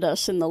contacted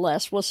us in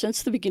the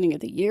since the beginning of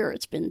the year.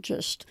 It's been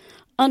just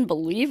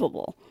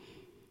unbelievable.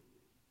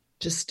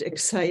 Just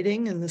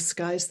exciting, and the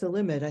sky's the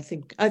limit. I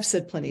think I've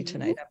said plenty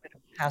tonight.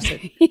 I'm going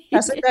to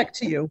pass it back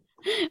to you.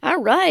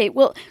 All right.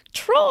 Well,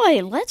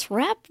 Troy, let's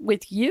wrap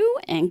with you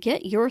and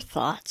get your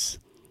thoughts.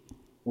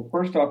 Well,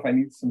 first off, I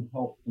need some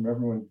help from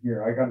everyone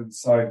here. I got to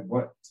decide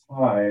what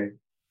tie.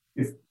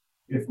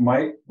 If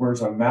Mike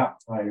wears a map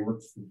tie, he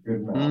works for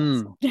Good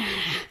Maps.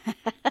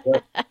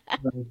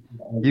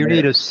 You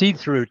need a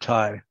see-through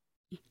tie.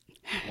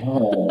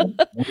 Oh,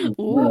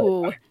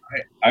 ooh.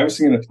 I was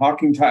thinking a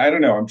talking tie. I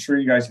don't know. I'm sure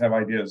you guys have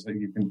ideas that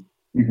you can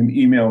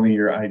email me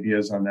your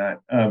ideas on that.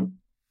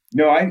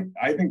 No,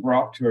 I think we're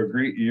off to a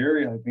great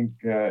year. I think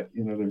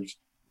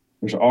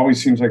there's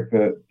always seems like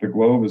the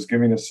Globe is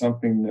giving us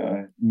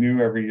something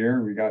new every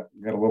year. We got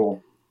a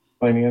little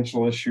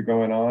financial issue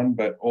going on,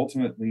 but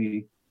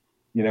ultimately,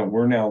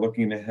 we're now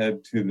looking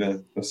ahead to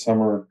the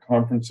summer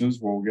conferences.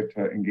 We'll get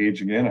to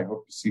engage again. I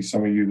hope to see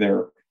some of you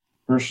there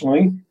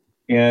personally.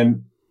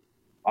 And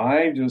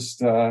I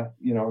just,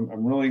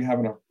 I'm really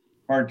having a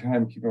hard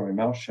time keeping my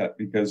mouth shut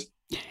because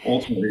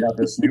ultimately we got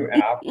this new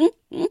app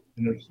and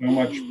there's so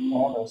much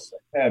promise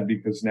ahead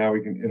because now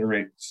we can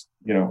iterate,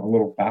 a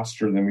little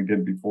faster than we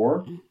did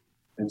before.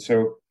 And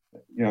so,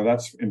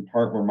 that's in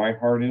part where my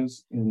heart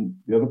is. And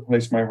the other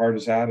place my heart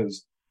is at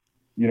is,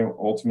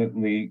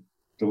 ultimately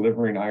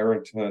delivering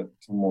Aira to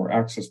more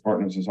access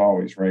partners as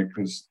always, right?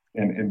 Because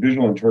and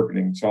visual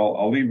interpreting. So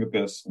I'll leave with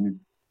this. I mean,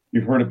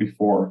 you've heard it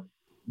before,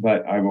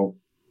 but I will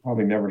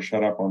probably never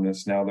shut up on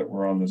this now that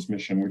we're on this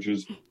mission, which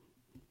is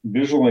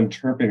visual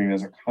interpreting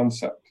as a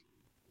concept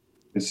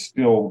is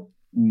still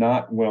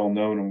not well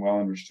known and well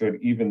understood,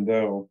 even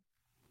though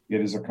it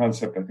is a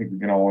concept I think we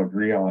can all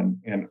agree on.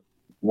 And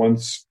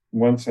once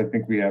I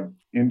think we have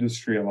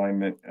industry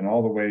alignment and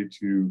all the way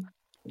to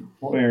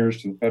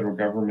employers, to the federal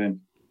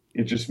government,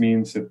 it just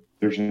means that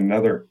there's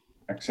another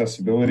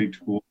accessibility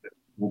tool that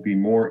will be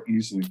more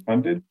easily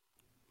funded,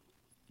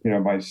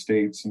 by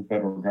states and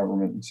federal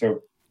government. And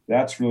so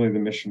that's really the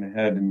mission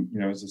ahead. And,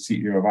 as the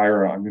CEO of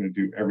Aira, I'm going to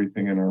do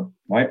everything in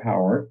my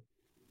power,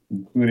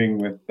 including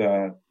with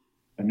a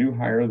new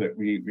hire that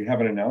we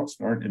haven't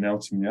announced, aren't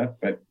announcing yet,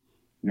 but,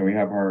 we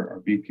have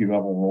our VP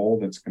level role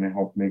that's going to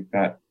help make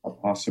that a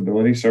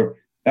possibility. So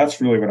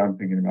that's really what I'm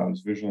thinking about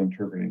is visual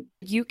interpreting.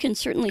 You can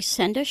certainly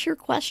send us your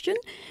question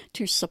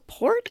to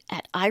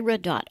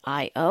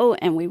support@aira.io,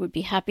 and we would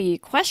be happy.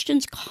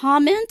 Questions,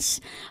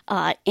 comments,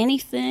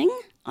 anything.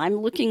 I'm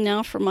looking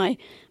now for my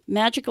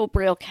magical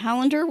Braille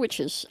calendar, which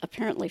has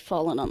apparently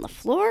fallen on the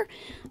floor.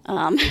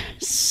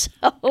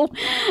 So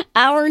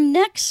our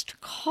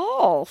next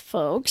call,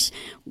 folks,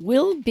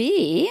 will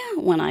be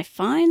when I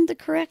find the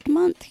correct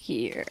month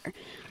here.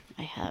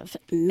 I have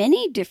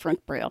many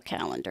different Braille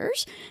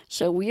calendars.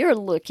 So we are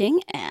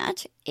looking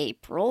at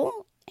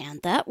April,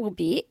 and that will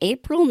be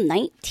April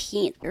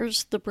 19th.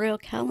 There's the Braille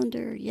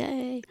calendar.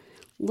 Yay.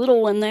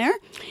 Little one there.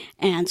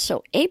 And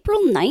so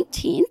April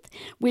 19th,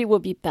 we will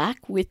be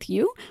back with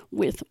you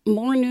with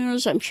more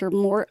news, I'm sure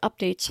more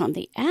updates on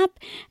the app,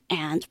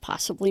 and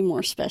possibly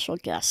more special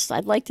guests.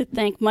 I'd like to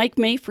thank Mike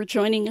May for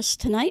joining us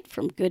tonight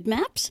from Good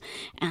Maps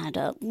and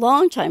a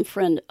longtime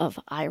friend of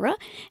Aira.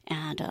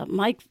 And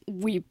Mike,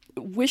 we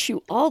wish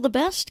you all the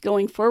best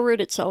going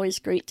forward. It's always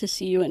great to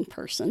see you in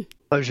person.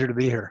 Pleasure to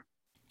be here.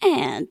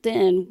 And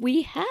then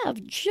we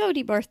have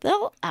Jody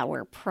Barthel,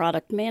 our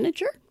product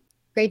manager.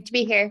 Great to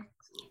be here.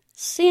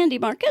 Sandy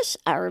Marcus,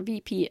 our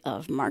VP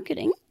of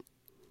Marketing.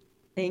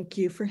 Thank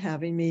you for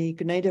having me.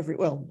 Good night,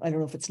 well, I don't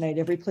know if it's night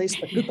every place,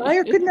 but goodbye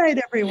or good night,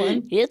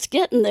 everyone. It's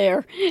getting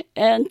there.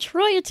 And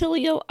Troy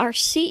Attilio, our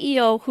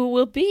CEO, who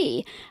will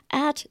be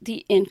at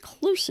the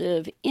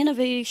Inclusive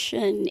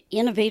Innovation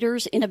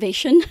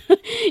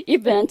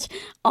event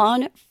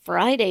on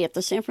Friday at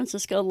the San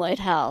Francisco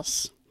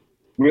Lighthouse.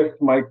 With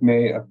Mike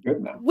May of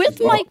Good Maps. With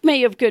Mike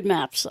May of Good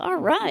Maps. All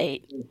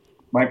right.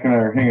 Mike and I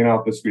are hanging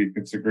out this week.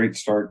 It's a great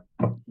start.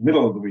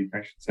 Middle of the week,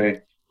 I should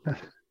say. Good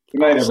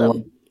night,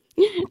 everyone.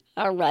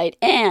 All right.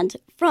 And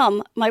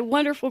from my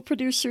wonderful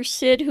producer,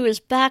 Sid, who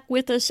is back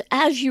with us,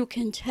 as you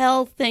can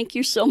tell. Thank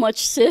you so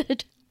much,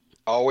 Sid.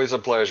 Always a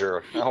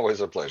pleasure. Always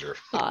a pleasure.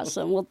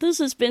 Awesome. Well, this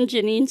has been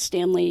Janine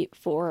Stanley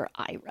for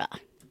Aira.